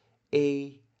as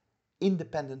a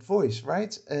independent voice,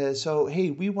 right? So,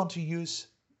 hey, we want to use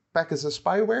Pegasus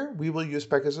spyware, we will use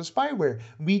Pegasus spyware.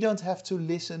 We don't have to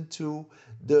listen to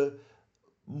the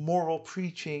moral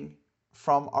preaching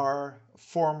from our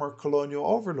former colonial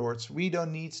overlords. We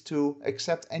don't need to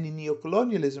accept any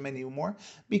neocolonialism anymore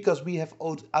because we have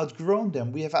outgrown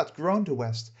them. We have outgrown the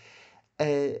West.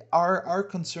 Our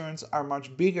concerns are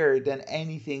much bigger than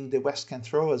anything the West can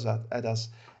throw at us.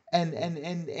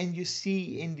 And you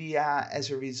see India as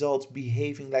a result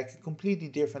behaving like a completely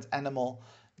different animal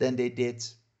than they did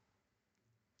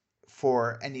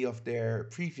for any of their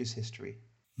previous history.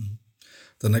 Mhm.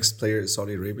 The next player is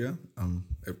Saudi Arabia.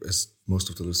 As most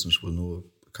of the listeners will know,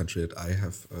 a country that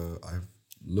I've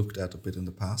looked at a bit in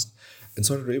the past, and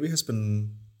Saudi Arabia has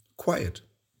been quiet,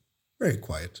 very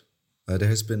quiet. There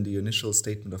has been the initial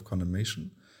statement of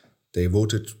condemnation. They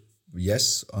voted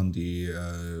yes on the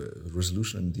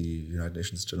resolution in the United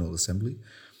Nations General Assembly,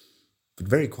 but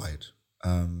very quiet,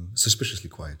 suspiciously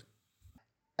quiet.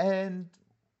 And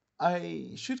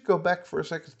I should go back for a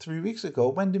second 3 weeks ago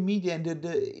when the media and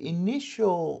the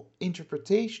initial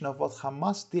interpretation of what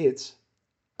Hamas did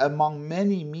among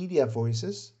many media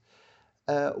voices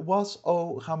was,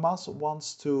 oh, Hamas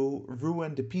wants to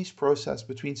ruin the peace process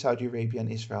between Saudi Arabia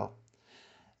and Israel.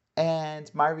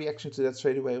 And my reaction to that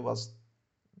straight away was,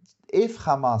 if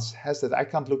Hamas has that, I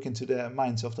can't look into the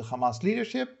minds of the Hamas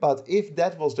leadership, but if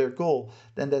that was their goal,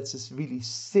 then that's a really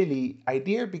silly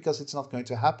idea because it's not going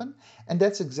to happen. And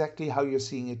that's exactly how you're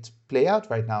seeing it play out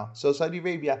right now. So Saudi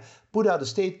Arabia put out a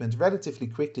statement relatively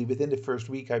quickly within the first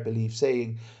week, I believe,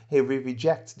 saying, hey, we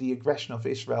reject the aggression of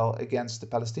Israel against the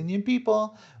Palestinian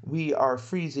people. We are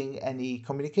freezing any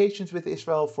communications with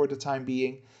Israel for the time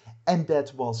being. And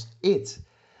that was it.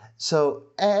 So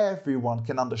everyone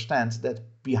can understand that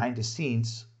behind the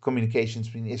scenes, communications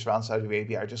between Israel and Saudi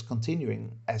Arabia are just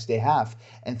continuing as they have.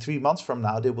 And 3 months from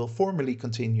now, they will formally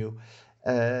continue.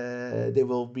 They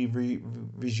will be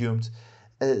resumed.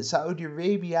 Saudi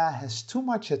Arabia has too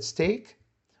much at stake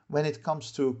when it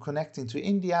comes to connecting to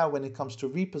India, when it comes to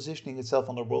repositioning itself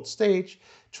on the world stage,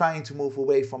 trying to move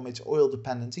away from its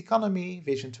oil-dependent economy,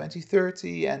 Vision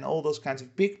 2030, and all those kinds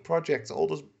of big projects, all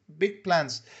those big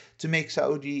plans to make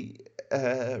Saudi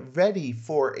ready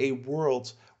for a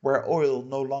world where oil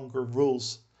no longer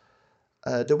rules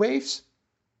the waves.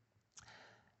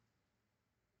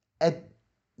 And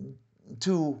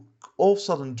to all of a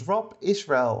sudden drop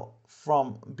Israel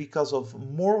from because of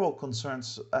moral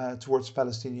concerns towards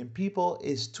Palestinian people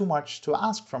is too much to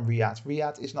ask from Riyadh.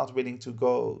 Riyadh is not willing to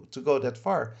go that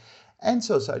far. And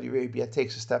so Saudi Arabia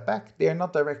takes a step back. They are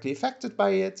not directly affected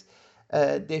by it.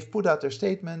 They've put out their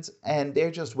statement and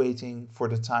they're just waiting for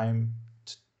the time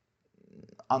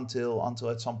until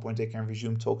at some point they can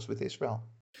resume talks with Israel.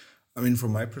 I mean,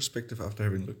 from my perspective, after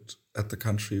having looked at the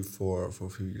country for a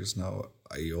few years now,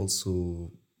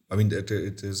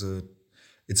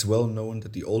 it's well known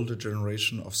that the older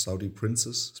generation of Saudi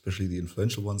princes, especially the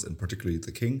influential ones, and particularly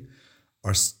the king,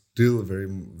 are still very,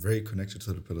 very connected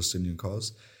to the Palestinian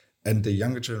cause. And the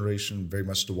younger generation, very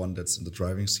much the one that's in the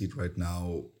driving seat right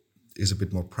now, is a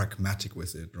bit more pragmatic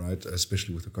with it, right?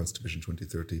 Especially with regards to Vision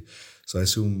 2030. So I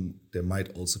assume there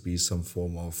might also be some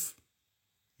form of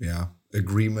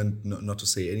agreement not to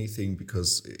say anything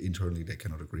because internally they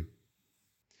cannot agree.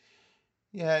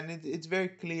 Yeah, and it's very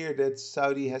clear that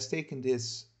Saudi has taken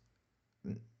this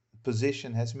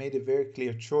position, has made a very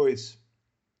clear choice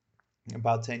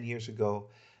about 10 years ago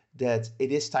that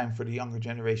it is time for the younger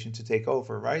generation to take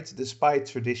over, right? Despite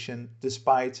tradition,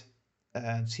 despite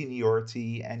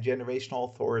seniority and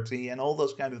generational authority and all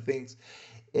those kind of things,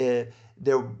 uh,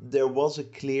 there was a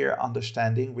clear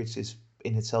understanding, which is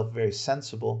in itself very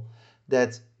sensible,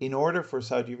 that in order for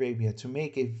Saudi Arabia to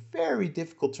make a very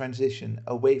difficult transition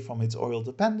away from its oil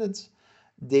dependence,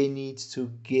 they need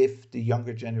to give the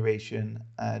younger generation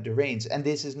the reins. And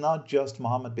this is not just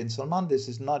Mohammed bin Salman, this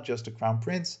is not just the crown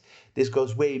prince, this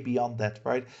goes way beyond that,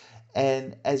 right?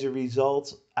 And as a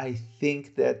result, I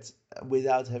think that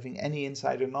without having any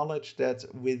insider knowledge, that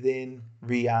within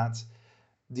Riyadh,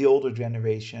 the older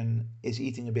generation is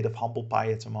eating a bit of humble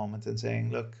pie at the moment and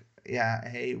saying, look, yeah,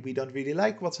 hey, we don't really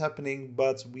like what's happening,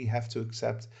 but we have to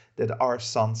accept that our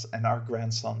sons and our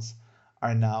grandsons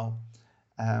are now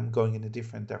going in a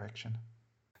different direction.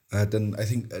 Then I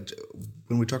think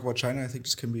when we talk about China, I think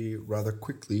this can be rather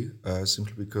quickly,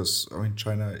 simply because I mean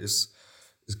China is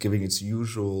giving its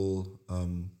usual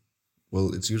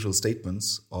its usual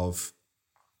statements of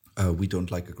we don't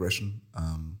like aggression.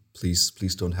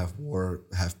 Please don't have war,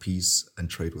 have peace, and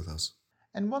trade with us.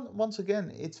 And once again,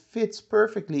 it fits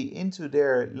perfectly into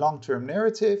their long-term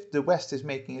narrative. The West is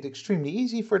making it extremely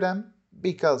easy for them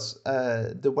because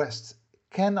the West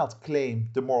cannot claim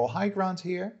the moral high ground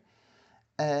here.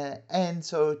 And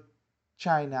so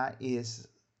China is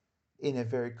in a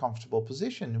very comfortable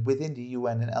position within the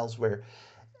UN and elsewhere.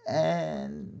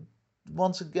 And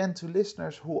once again, to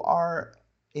listeners who are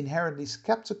inherently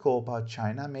skeptical about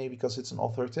China, maybe because it's an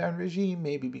authoritarian regime,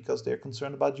 maybe because they're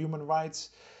concerned about human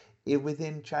rights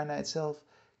within China itself,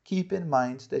 keep in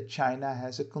mind that China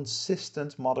has a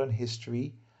consistent modern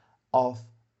history of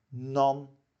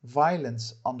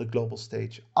non-violence on the global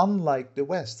stage, unlike the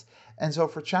West. And so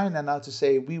for China now to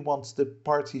say we want the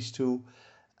parties to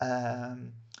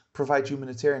provide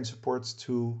humanitarian support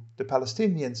to the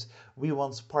Palestinians, we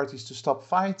want parties to stop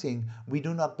fighting, we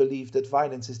do not believe that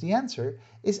violence is the answer,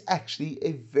 is actually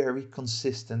a very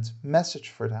consistent message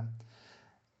for them.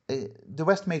 The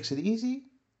West makes it easy,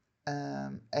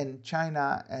 and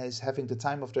China is having the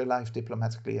time of their life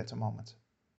diplomatically at the moment.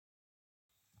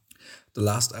 The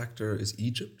last actor is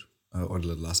Egypt, or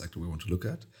the last actor we want to look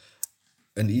at.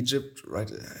 And Egypt,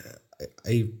 right?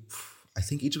 I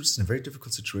think Egypt is in a very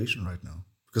difficult situation right now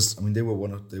because I mean they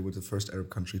were the first Arab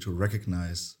country to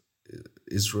recognize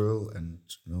Israel and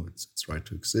its right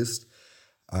to exist.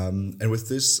 And with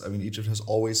this, I mean, Egypt has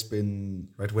always been,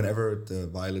 right, whenever the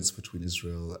violence between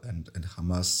Israel and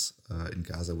Hamas in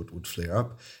Gaza would flare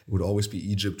up, it would always be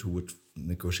Egypt who would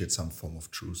negotiate some form of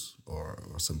truce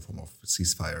or some form of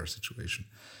ceasefire situation.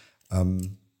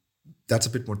 That's a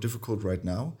bit more difficult right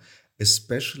now,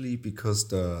 especially because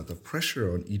the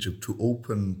pressure on Egypt to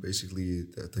open basically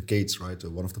the gates, right,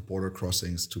 one of the border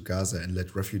crossings to Gaza and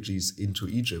let refugees into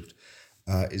Egypt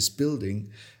is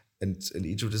building. And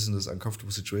Egypt is in this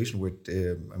uncomfortable situation where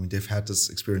they've had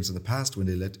this experience in the past when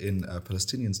they let in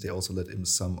Palestinians. They also let in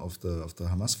some of the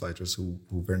Hamas fighters who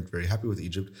weren't very happy with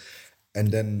Egypt,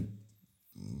 and then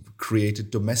created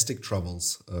domestic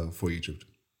troubles for Egypt.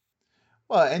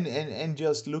 Well, and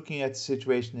just looking at the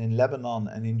situation in Lebanon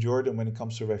and in Jordan when it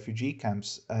comes to refugee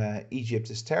camps,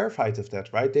 Egypt is terrified of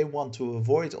that, right? They want to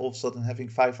avoid all of a sudden having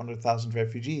 500,000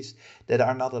 refugees that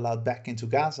are not allowed back into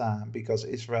Gaza because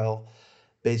Israel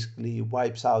basically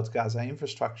wipes out Gaza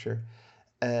infrastructure.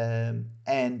 And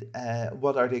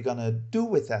what are they going to do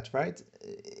with that, right?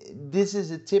 This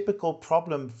is a typical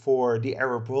problem for the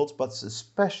Arab world, but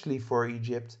especially for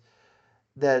Egypt,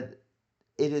 that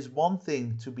it is one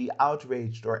thing to be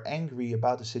outraged or angry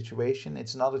about a situation.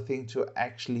 It's another thing to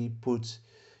actually put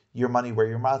your money where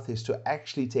your mouth is. To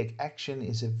actually take action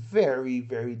is a very,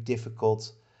 very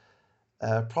difficult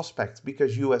prospect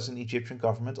because you as an Egyptian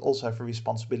government also have a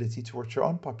responsibility towards your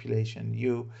own population.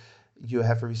 You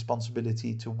have a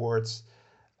responsibility towards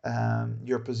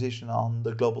your position on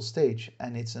the global stage,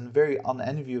 and it's a very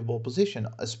unenviable position,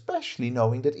 especially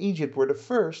knowing that Egypt were the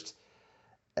first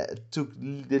took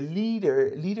the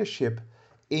leadership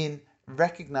in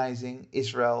recognizing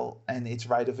Israel and its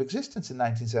right of existence in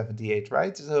 1978,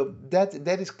 right? So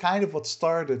that is kind of what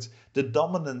started the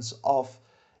dominance of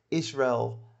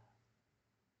Israel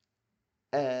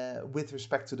with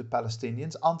respect to the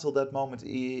Palestinians. Until that moment,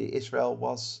 Israel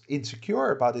was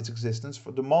insecure about its existence.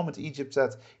 For the moment Egypt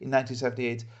said in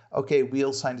 1978, okay,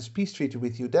 we'll sign this peace treaty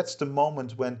with you, that's the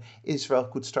moment when Israel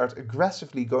could start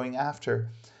aggressively going after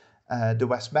the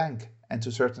West Bank and to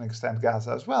a certain extent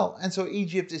Gaza as well. And so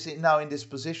Egypt is now in this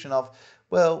position of,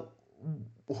 well,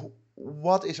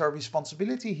 what is our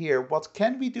responsibility here? What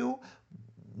can we do?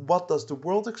 What does the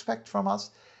world expect from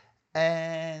us?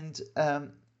 And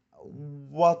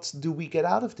what do we get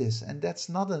out of this? And that's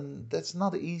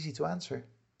not easy to answer.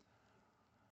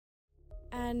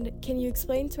 And can you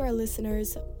explain to our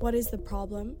listeners what is the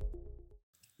problem?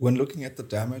 When looking at the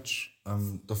damage,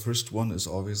 the first one is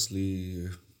obviously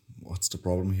what's the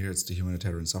problem here? It's the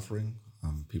humanitarian suffering.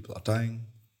 People are dying,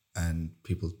 and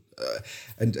people,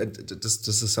 and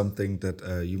this is something that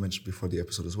you mentioned before the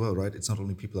episode as well, right? It's not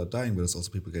only people are dying, but it's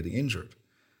also people getting injured.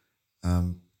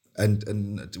 And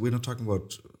we're not talking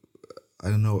about, I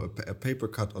don't know, a paper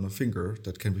cut on a finger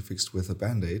that can be fixed with a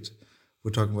Band-Aid.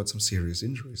 We're talking about some serious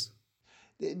injuries.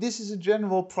 This is a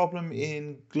general problem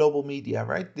in global media,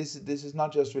 right? This is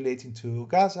not just relating to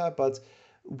Gaza, but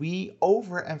we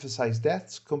overemphasize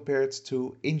deaths compared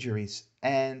to injuries.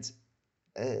 And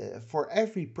for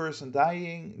every person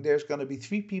dying, there's going to be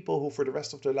 3 people who for the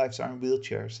rest of their lives are in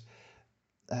wheelchairs.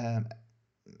 Um,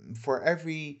 for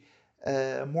every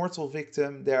mortal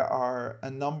victim, there are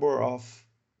a number of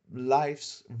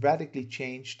lives radically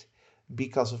changed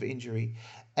because of injury.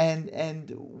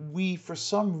 And we, for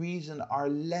some reason, are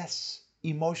less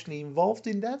emotionally involved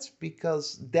in that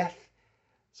because death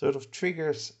sort of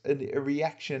triggers a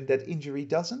reaction that injury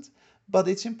doesn't. But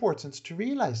it's important to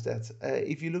realize that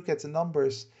if you look at the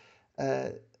numbers, uh,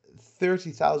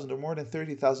 30,000 or more than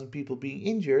 30,000 people being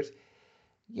injured,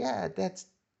 yeah, that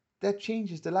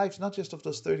changes the lives not just of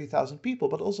those 30,000 people,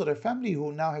 but also their family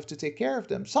who now have to take care of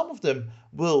them. Some of them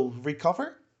will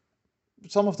recover.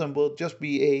 Some of them will just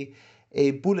be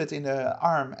a bullet in the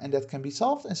arm and that can be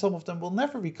solved. And some of them will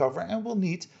never recover and will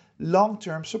need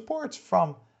long-term support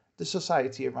from the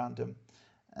society around them.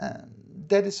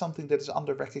 That is something that is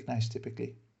under-recognized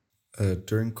typically.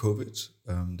 During COVID,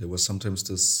 there was sometimes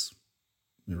this,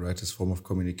 right, this form of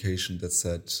communication that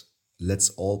said, let's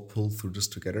all pull through this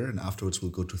together and afterwards we'll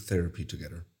go to therapy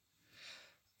together.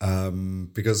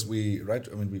 Because we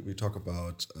talk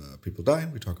about people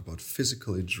dying, we talk about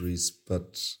physical injuries,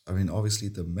 but I mean, obviously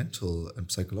the mental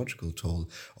and psychological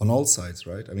toll on all sides,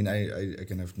 right? I mean,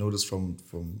 I've noticed from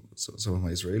some of my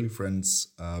Israeli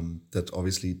friends that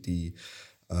obviously the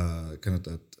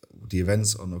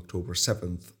events on October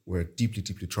 7th were deeply,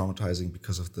 deeply traumatizing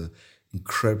because of the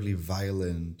incredibly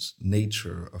violent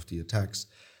nature of the attacks.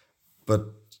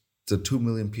 But the 2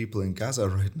 million people in Gaza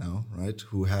right now, right,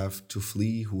 who have to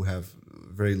flee, who have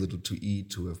very little to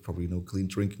eat, who have probably no clean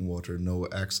drinking water, no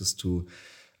access to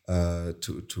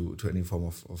any form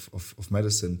of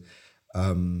medicine,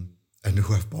 and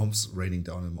who have bombs raining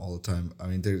down on them all the time. I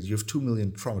mean, you have 2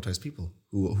 million traumatized people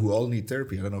who all need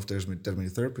therapy. I don't know if there's that many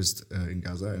therapists in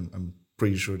Gaza, and I'm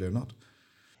pretty sure they're not.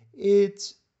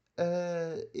 It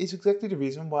is exactly the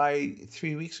reason why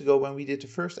 3 weeks ago, when we did the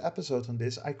first episode on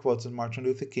this, I quoted Martin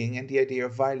Luther King and the idea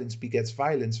of violence begets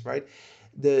violence, right?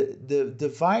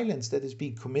 The violence that is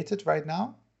being committed right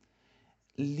now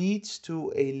leads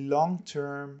to a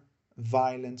long-term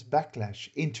violent backlash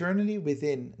internally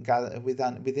within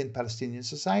Palestinian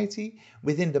society,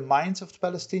 within the minds of the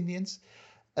Palestinians,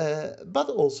 but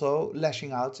also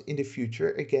lashing out in the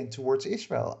future again towards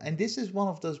Israel. And this is one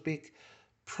of those big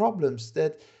problems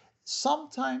that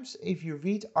sometimes if you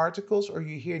read articles or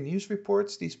you hear news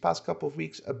reports these past couple of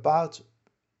weeks about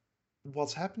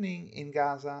what's happening in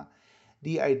Gaza,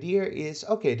 the idea is,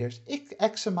 okay, there's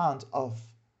X amount of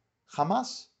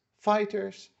Hamas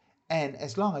fighters, and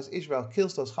as long as Israel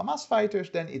kills those Hamas fighters,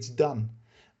 then it's done.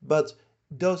 But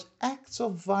those acts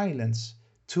of violence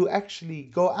to actually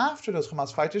go after those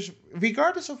Hamas fighters,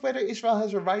 regardless of whether Israel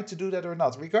has a right to do that or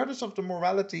not, regardless of the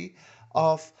morality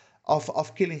of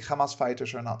killing Hamas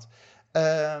fighters or not,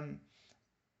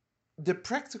 the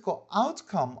practical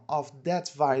outcome of that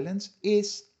violence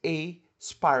is a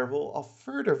spiral of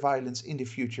further violence in the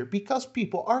future because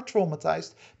people are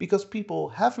traumatized, because people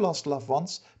have lost loved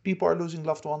ones, people are losing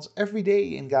loved ones every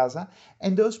day in Gaza,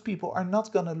 and those people are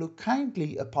not going to look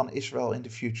kindly upon Israel in the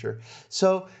future.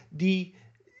 So the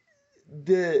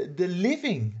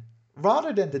living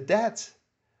rather than the dead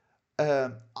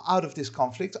out of this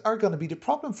conflict are going to be the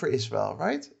problem for Israel,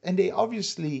 right? And they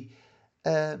obviously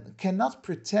cannot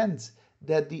pretend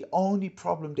that the only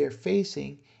problem they're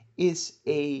facing is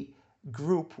a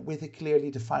group with a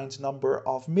clearly defined number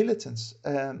of militants.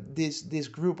 This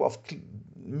group of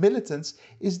militants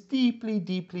is deeply,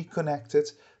 deeply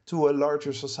connected to a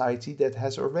larger society that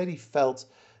has already felt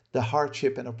the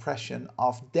hardship and oppression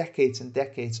of decades and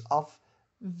decades of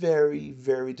very,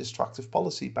 very destructive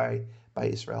policy by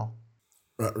Israel.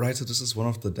 Right, so this is one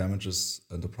of the damages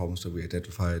and the problems that we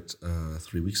identified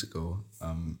 3 weeks ago.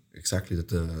 Exactly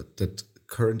that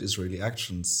current Israeli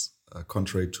actions,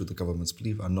 contrary to the government's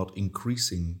belief, are not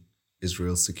increasing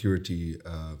Israel's security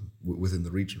within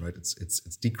the region. Right,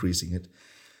 it's decreasing it.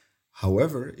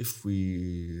 However, if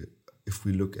we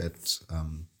look at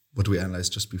what we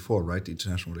analyzed just before, right, the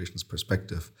international relations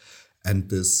perspective, and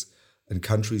this and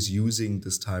countries using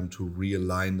this time to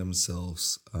realign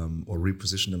themselves or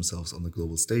reposition themselves on the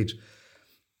global stage.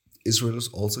 Israel is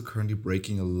also currently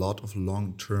breaking a lot of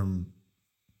long-term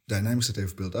dynamics that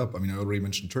they've built up. I mean, I already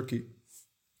mentioned Turkey,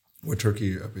 where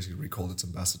Turkey basically recalled its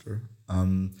ambassador.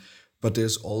 But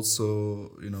there's also,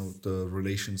 the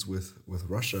relations with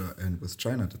Russia and with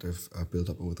China that they've built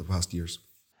up over the past years.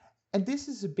 And this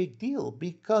is a big deal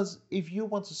because if you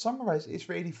want to summarize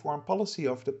Israeli foreign policy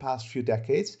over the past few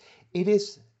decades, it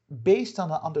is based on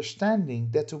an understanding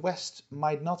that the West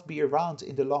might not be around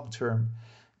in the long term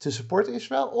to support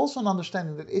Israel. Also, an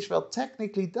understanding that Israel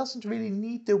technically doesn't really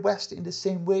need the West in the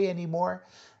same way anymore.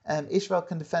 Israel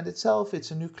can defend itself,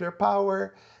 it's a nuclear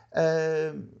power.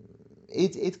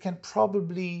 It can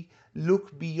probably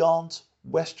look beyond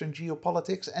Western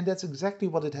geopolitics, and that's exactly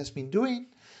what it has been doing.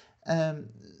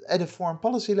 At a foreign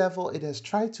policy level, it has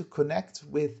tried to connect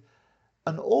with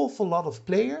an awful lot of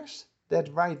players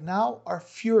that right now are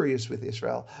furious with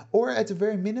Israel, or at the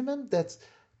very minimum, that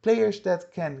players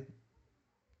that can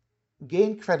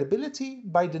gain credibility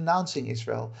by denouncing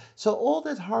Israel. So all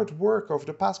that hard work over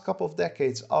the past couple of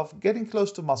decades of getting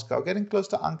close to Moscow, getting close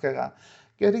to Ankara,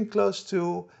 getting close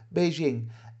to Beijing,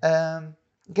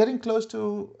 getting close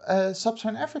to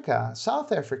Sub-Saharan Africa,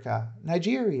 South Africa,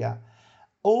 Nigeria,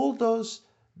 all those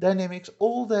dynamics,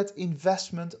 all that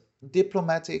investment,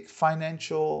 diplomatic,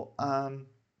 financial,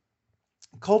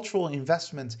 cultural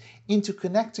investment into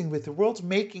connecting with the world,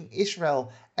 making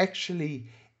Israel actually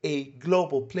a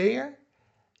global player,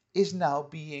 is now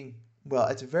being, well,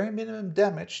 at the very minimum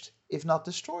damaged, if not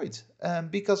destroyed.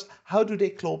 Because how do they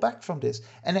claw back from this?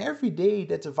 And every day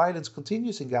that the violence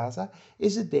continues in Gaza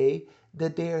is a day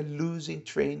that they are losing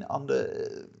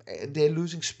they're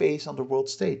losing space on the world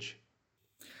stage.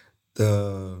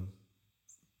 The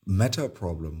meta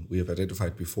problem we have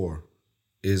identified before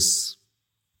is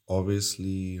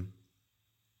obviously,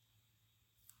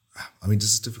 I mean,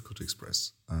 this is difficult to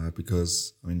express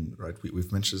because, I mean, right,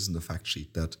 we've mentioned this in the fact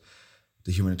sheet that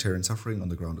the humanitarian suffering on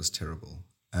the ground is terrible.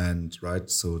 And, right,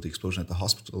 so the explosion at the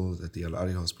hospital, at the Al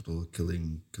Ali hospital,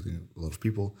 killing a lot of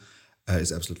people,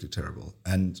 is absolutely terrible.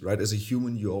 And, right, as a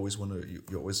human, you're always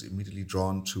immediately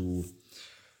drawn to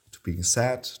being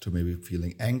sad, to maybe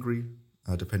feeling angry,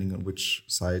 depending on which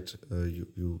side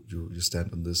you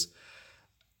stand on this.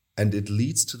 And it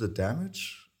leads to the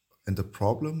damage and the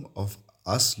problem of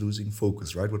us losing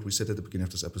focus, right? What we said at the beginning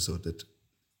of this episode, that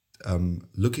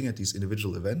looking at these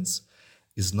individual events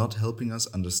is not helping us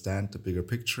understand the bigger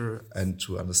picture and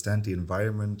to understand the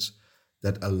environment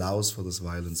that allows for this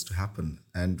violence to happen.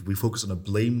 And we focus on a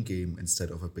blame game instead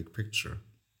of a big picture.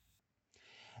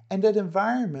 And that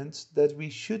environment that we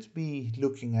should be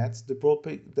looking at,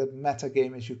 the meta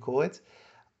game as you call it,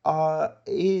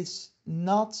 is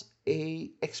not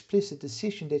a explicit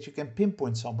decision that you can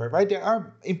pinpoint somewhere, right? There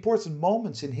are important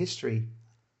moments in history,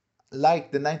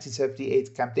 like the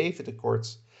 1978 Camp David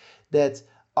Accords, that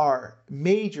are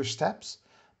major steps,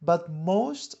 but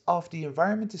most of the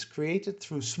environment is created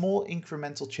through small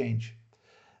incremental change.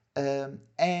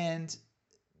 And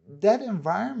that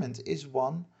environment is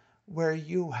one where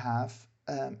you have,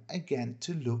 again,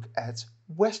 to look at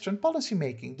Western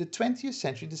policymaking. The 20th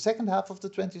century, the second half of the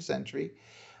 20th century,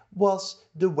 was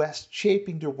the West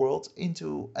shaping the world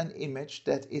into an image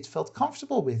that it felt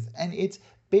comfortable with. And it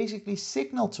basically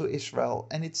signaled to Israel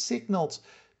and it signaled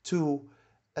to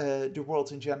the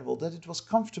world in general that it was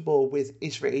comfortable with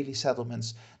Israeli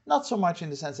settlements. Not so much in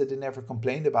the sense that they never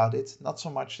complained about it, not so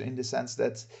much in the sense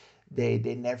that they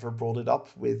never brought it up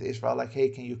with Israel, like, hey,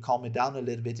 can you calm it down a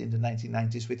little bit in the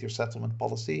 1990s with your settlement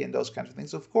policy and those kinds of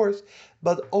things, of course.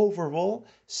 But overall,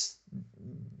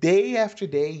 day after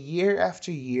day, year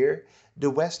after year, the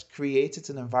West created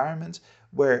an environment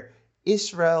where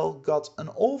Israel got an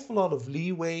awful lot of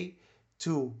leeway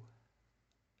to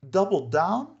double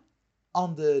down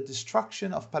on the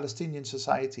destruction of Palestinian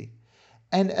society.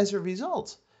 And as a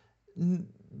result,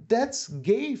 that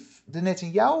gave the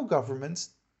Netanyahu government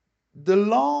the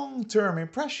long-term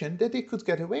impression that they could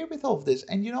get away with all of this.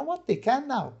 And you know what? They can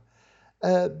now.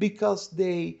 Because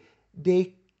they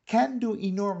can do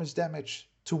enormous damage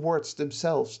towards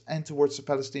themselves and towards the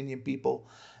Palestinian people.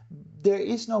 There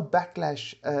is no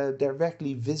backlash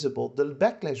directly visible. The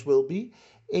backlash will be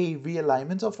a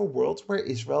realignment of a world where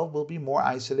Israel will be more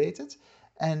isolated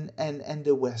and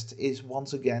the West is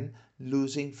once again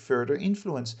losing further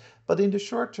influence. But in the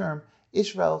short term,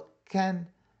 Israel can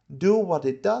do what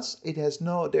it does.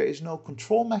 There is no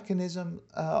control mechanism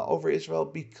over Israel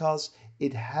because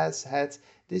it has had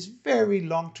this very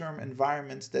long-term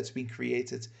environment that's been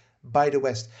created by the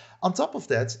West. On top of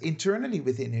that, internally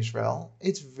within Israel,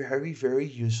 it's very, very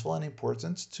useful and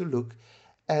important to look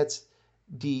at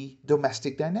the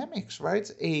domestic dynamics,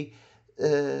 right? A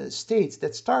state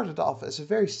that started off as a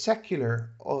very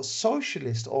secular or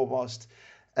socialist almost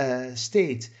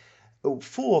state,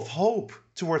 full of hope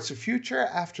towards the future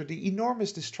after the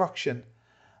enormous destruction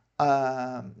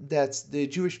that the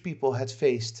Jewish people had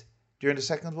faced during the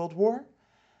Second World War.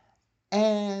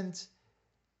 And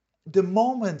the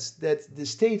moment that the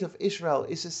state of Israel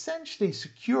is essentially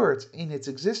secured in its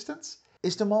existence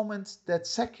is the moment that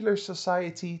secular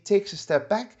society takes a step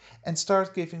back and starts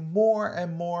giving more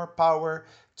and more power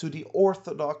to the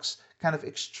orthodox, kind of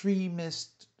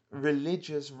extremist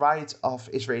religious right of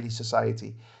Israeli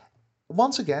society.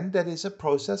 Once again, that is a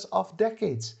process of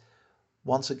decades.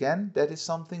 Once again, that is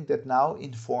something that now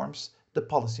informs the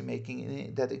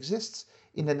policymaking that exists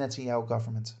in the Netanyahu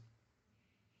government.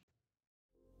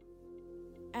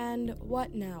 And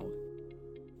what now?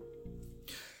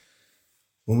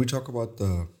 When we talk about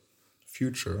the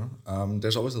future,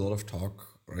 there's always a lot of talk,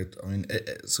 right? I mean,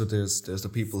 so there's the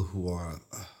people who are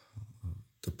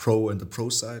the pro and the pro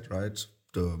side, right?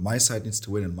 My side needs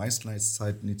to win and my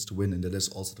side needs to win, and then there's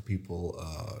also the people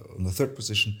on the third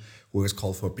position who always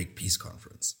call for a big peace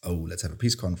conference. Oh, let's have a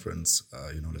peace conference.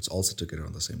 Let's all sit together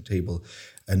on the same table,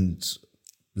 and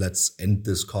let's end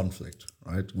this conflict,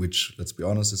 right? Which, let's be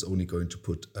honest, is only going to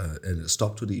put a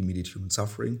stop to the immediate human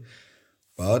suffering,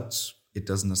 but it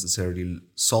doesn't necessarily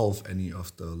solve any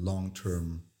of the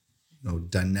long-term,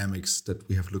 dynamics that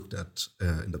we have looked at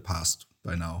in the past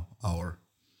by now hour.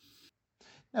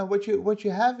 Now, what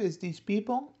you have is these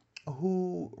people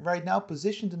who right now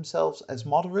position themselves as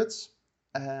moderates.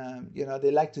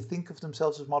 They like to think of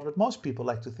themselves as moderate. Most people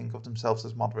like to think of themselves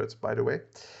as moderates, by the way.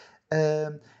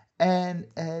 And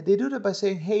they do that by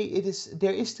saying, hey,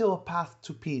 there is still a path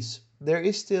to peace. There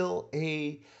is still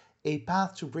a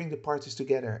path to bring the parties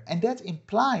together. And that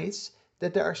implies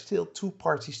that there are still two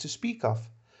parties to speak of.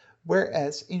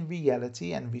 Whereas in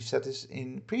reality, and we've said this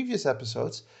in previous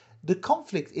episodes, the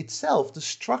conflict itself, the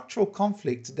structural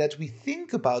conflict that we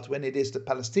think about when it is the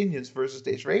Palestinians versus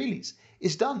the Israelis,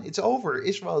 is done. It's over.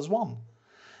 Israel has won.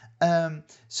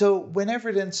 So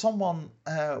whenever then someone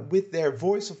with their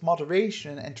voice of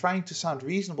moderation and trying to sound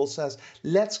reasonable says,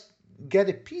 let's get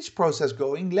a peace process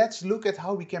going, let's look at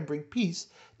how we can bring peace,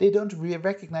 they don't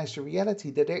recognize the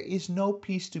reality that there is no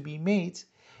peace to be made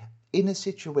in a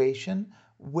situation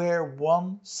where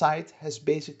one side has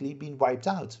basically been wiped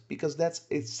out, because that's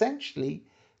essentially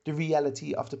the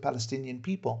reality of the Palestinian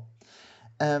people.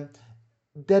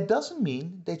 That doesn't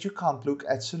mean that you can't look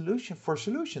at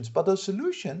solutions, but those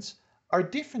solutions are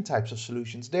different types of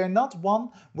solutions. They're not one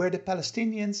where the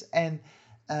Palestinians and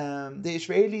the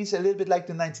Israelis, a little bit like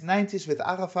the 1990s with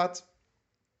Arafat,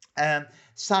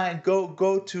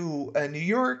 go to New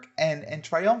York and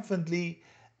triumphantly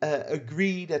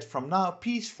agree that from now,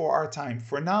 peace for our time.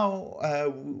 From now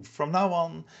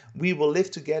on, we will live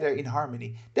together in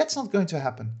harmony. That's not going to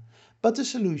happen. But the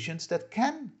solutions that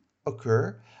can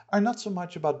occur are not so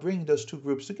much about bringing those two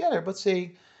groups together, but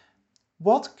saying,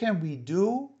 what can we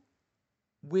do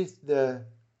with the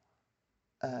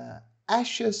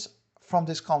ashes from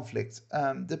this conflict?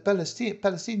 The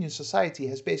Palestinian society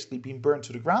has basically been burned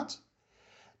to the ground.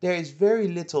 There is very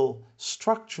little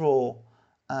structural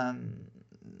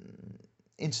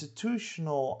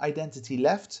institutional identity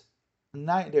left,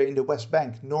 neither in the West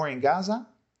Bank nor in Gaza.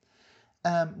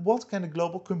 What can the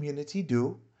global community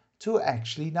do to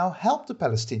actually now help the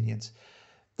Palestinians?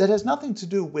 That has nothing to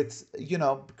do with,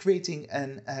 creating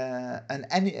an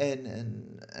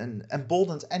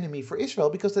emboldened enemy for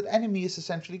Israel, because that enemy is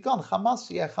essentially gone.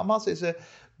 Hamas is a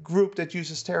group that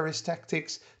uses terrorist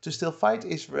tactics to still fight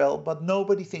Israel, but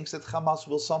nobody thinks that Hamas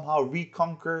will somehow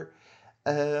reconquer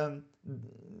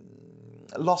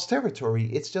lost territory.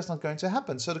 It's just not going to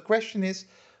happen. So the question is,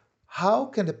 how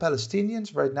can the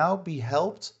Palestinians right now be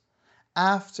helped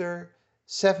after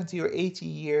 70 or 80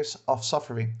 years of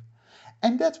suffering?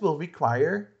 And that will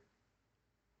require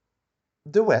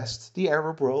the West, the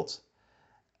Arab world,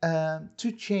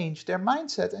 to change their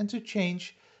mindset and to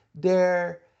change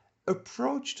their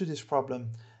approach to this problem.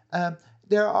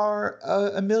 There are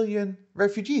 1 million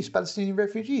refugees, Palestinian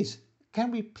refugees. Can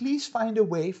we please find a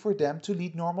way for them to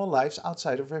lead normal lives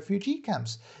outside of refugee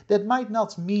camps? That might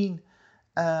not mean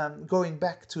going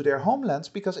back to their homelands,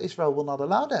 because Israel will not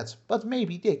allow that. But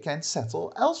maybe they can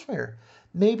settle elsewhere.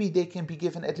 Maybe they can be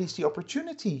given at least the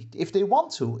opportunity, if they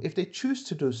want to, if they choose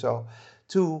to do so,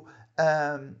 to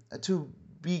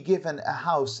be given a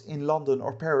house in London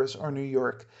or Paris or New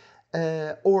York,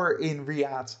 or in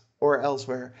Riyadh or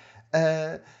elsewhere.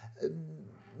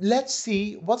 let's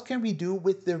see what can we do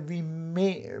with the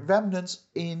remnants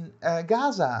in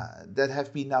Gaza that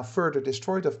have been now further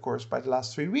destroyed, of course, by the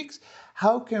last 3 weeks.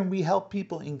 How can we help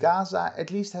people in Gaza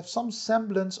at least have some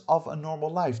semblance of a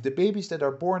normal life? The babies that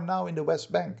are born now in the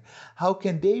West Bank, how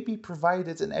can they be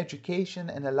provided an education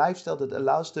and a lifestyle that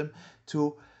allows them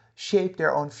to shape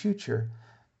their own future?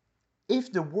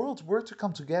 If the world were to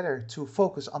come together to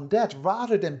focus on that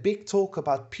rather than big talk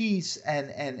about peace and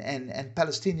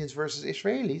Palestinians versus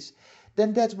Israelis,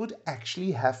 then that would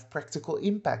actually have practical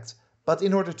impact. But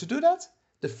in order to do that,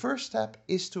 the first step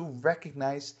is to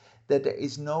recognize that there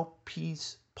is no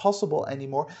peace possible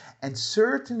anymore, and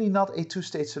certainly not a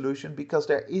two-state solution, because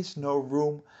there is no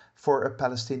room for a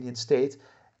Palestinian state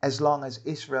as long as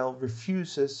Israel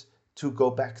refuses to go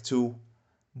back to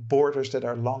borders that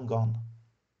are long gone.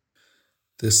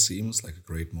 This seems like a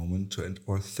great moment to end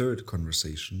our third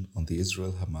conversation on the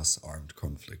Israel-Hamas armed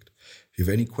conflict. If you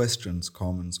have any questions,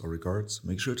 comments, or regards,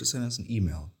 make sure to send us an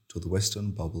email to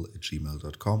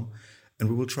thewesternbubble@gmail.com, and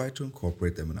we will try to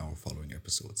incorporate them in our following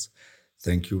episodes.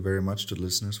 Thank you very much to the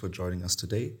listeners for joining us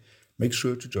today. Make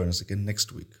sure to join us again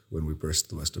next week when we burst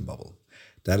the Western Bubble.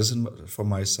 That is from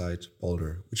my side.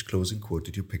 Balder, which closing quote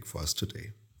did you pick for us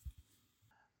today?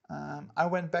 I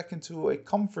went back into a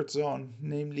comfort zone,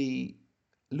 namely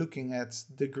looking at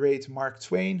the great Mark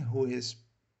Twain, who is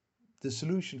the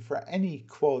solution for any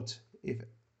quote if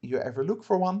you ever look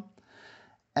for one.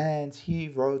 And he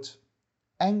wrote,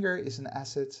 "Anger is an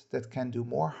asset that can do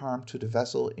more harm to the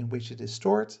vessel in which it is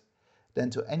stored than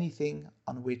to anything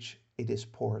on which it is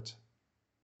poured."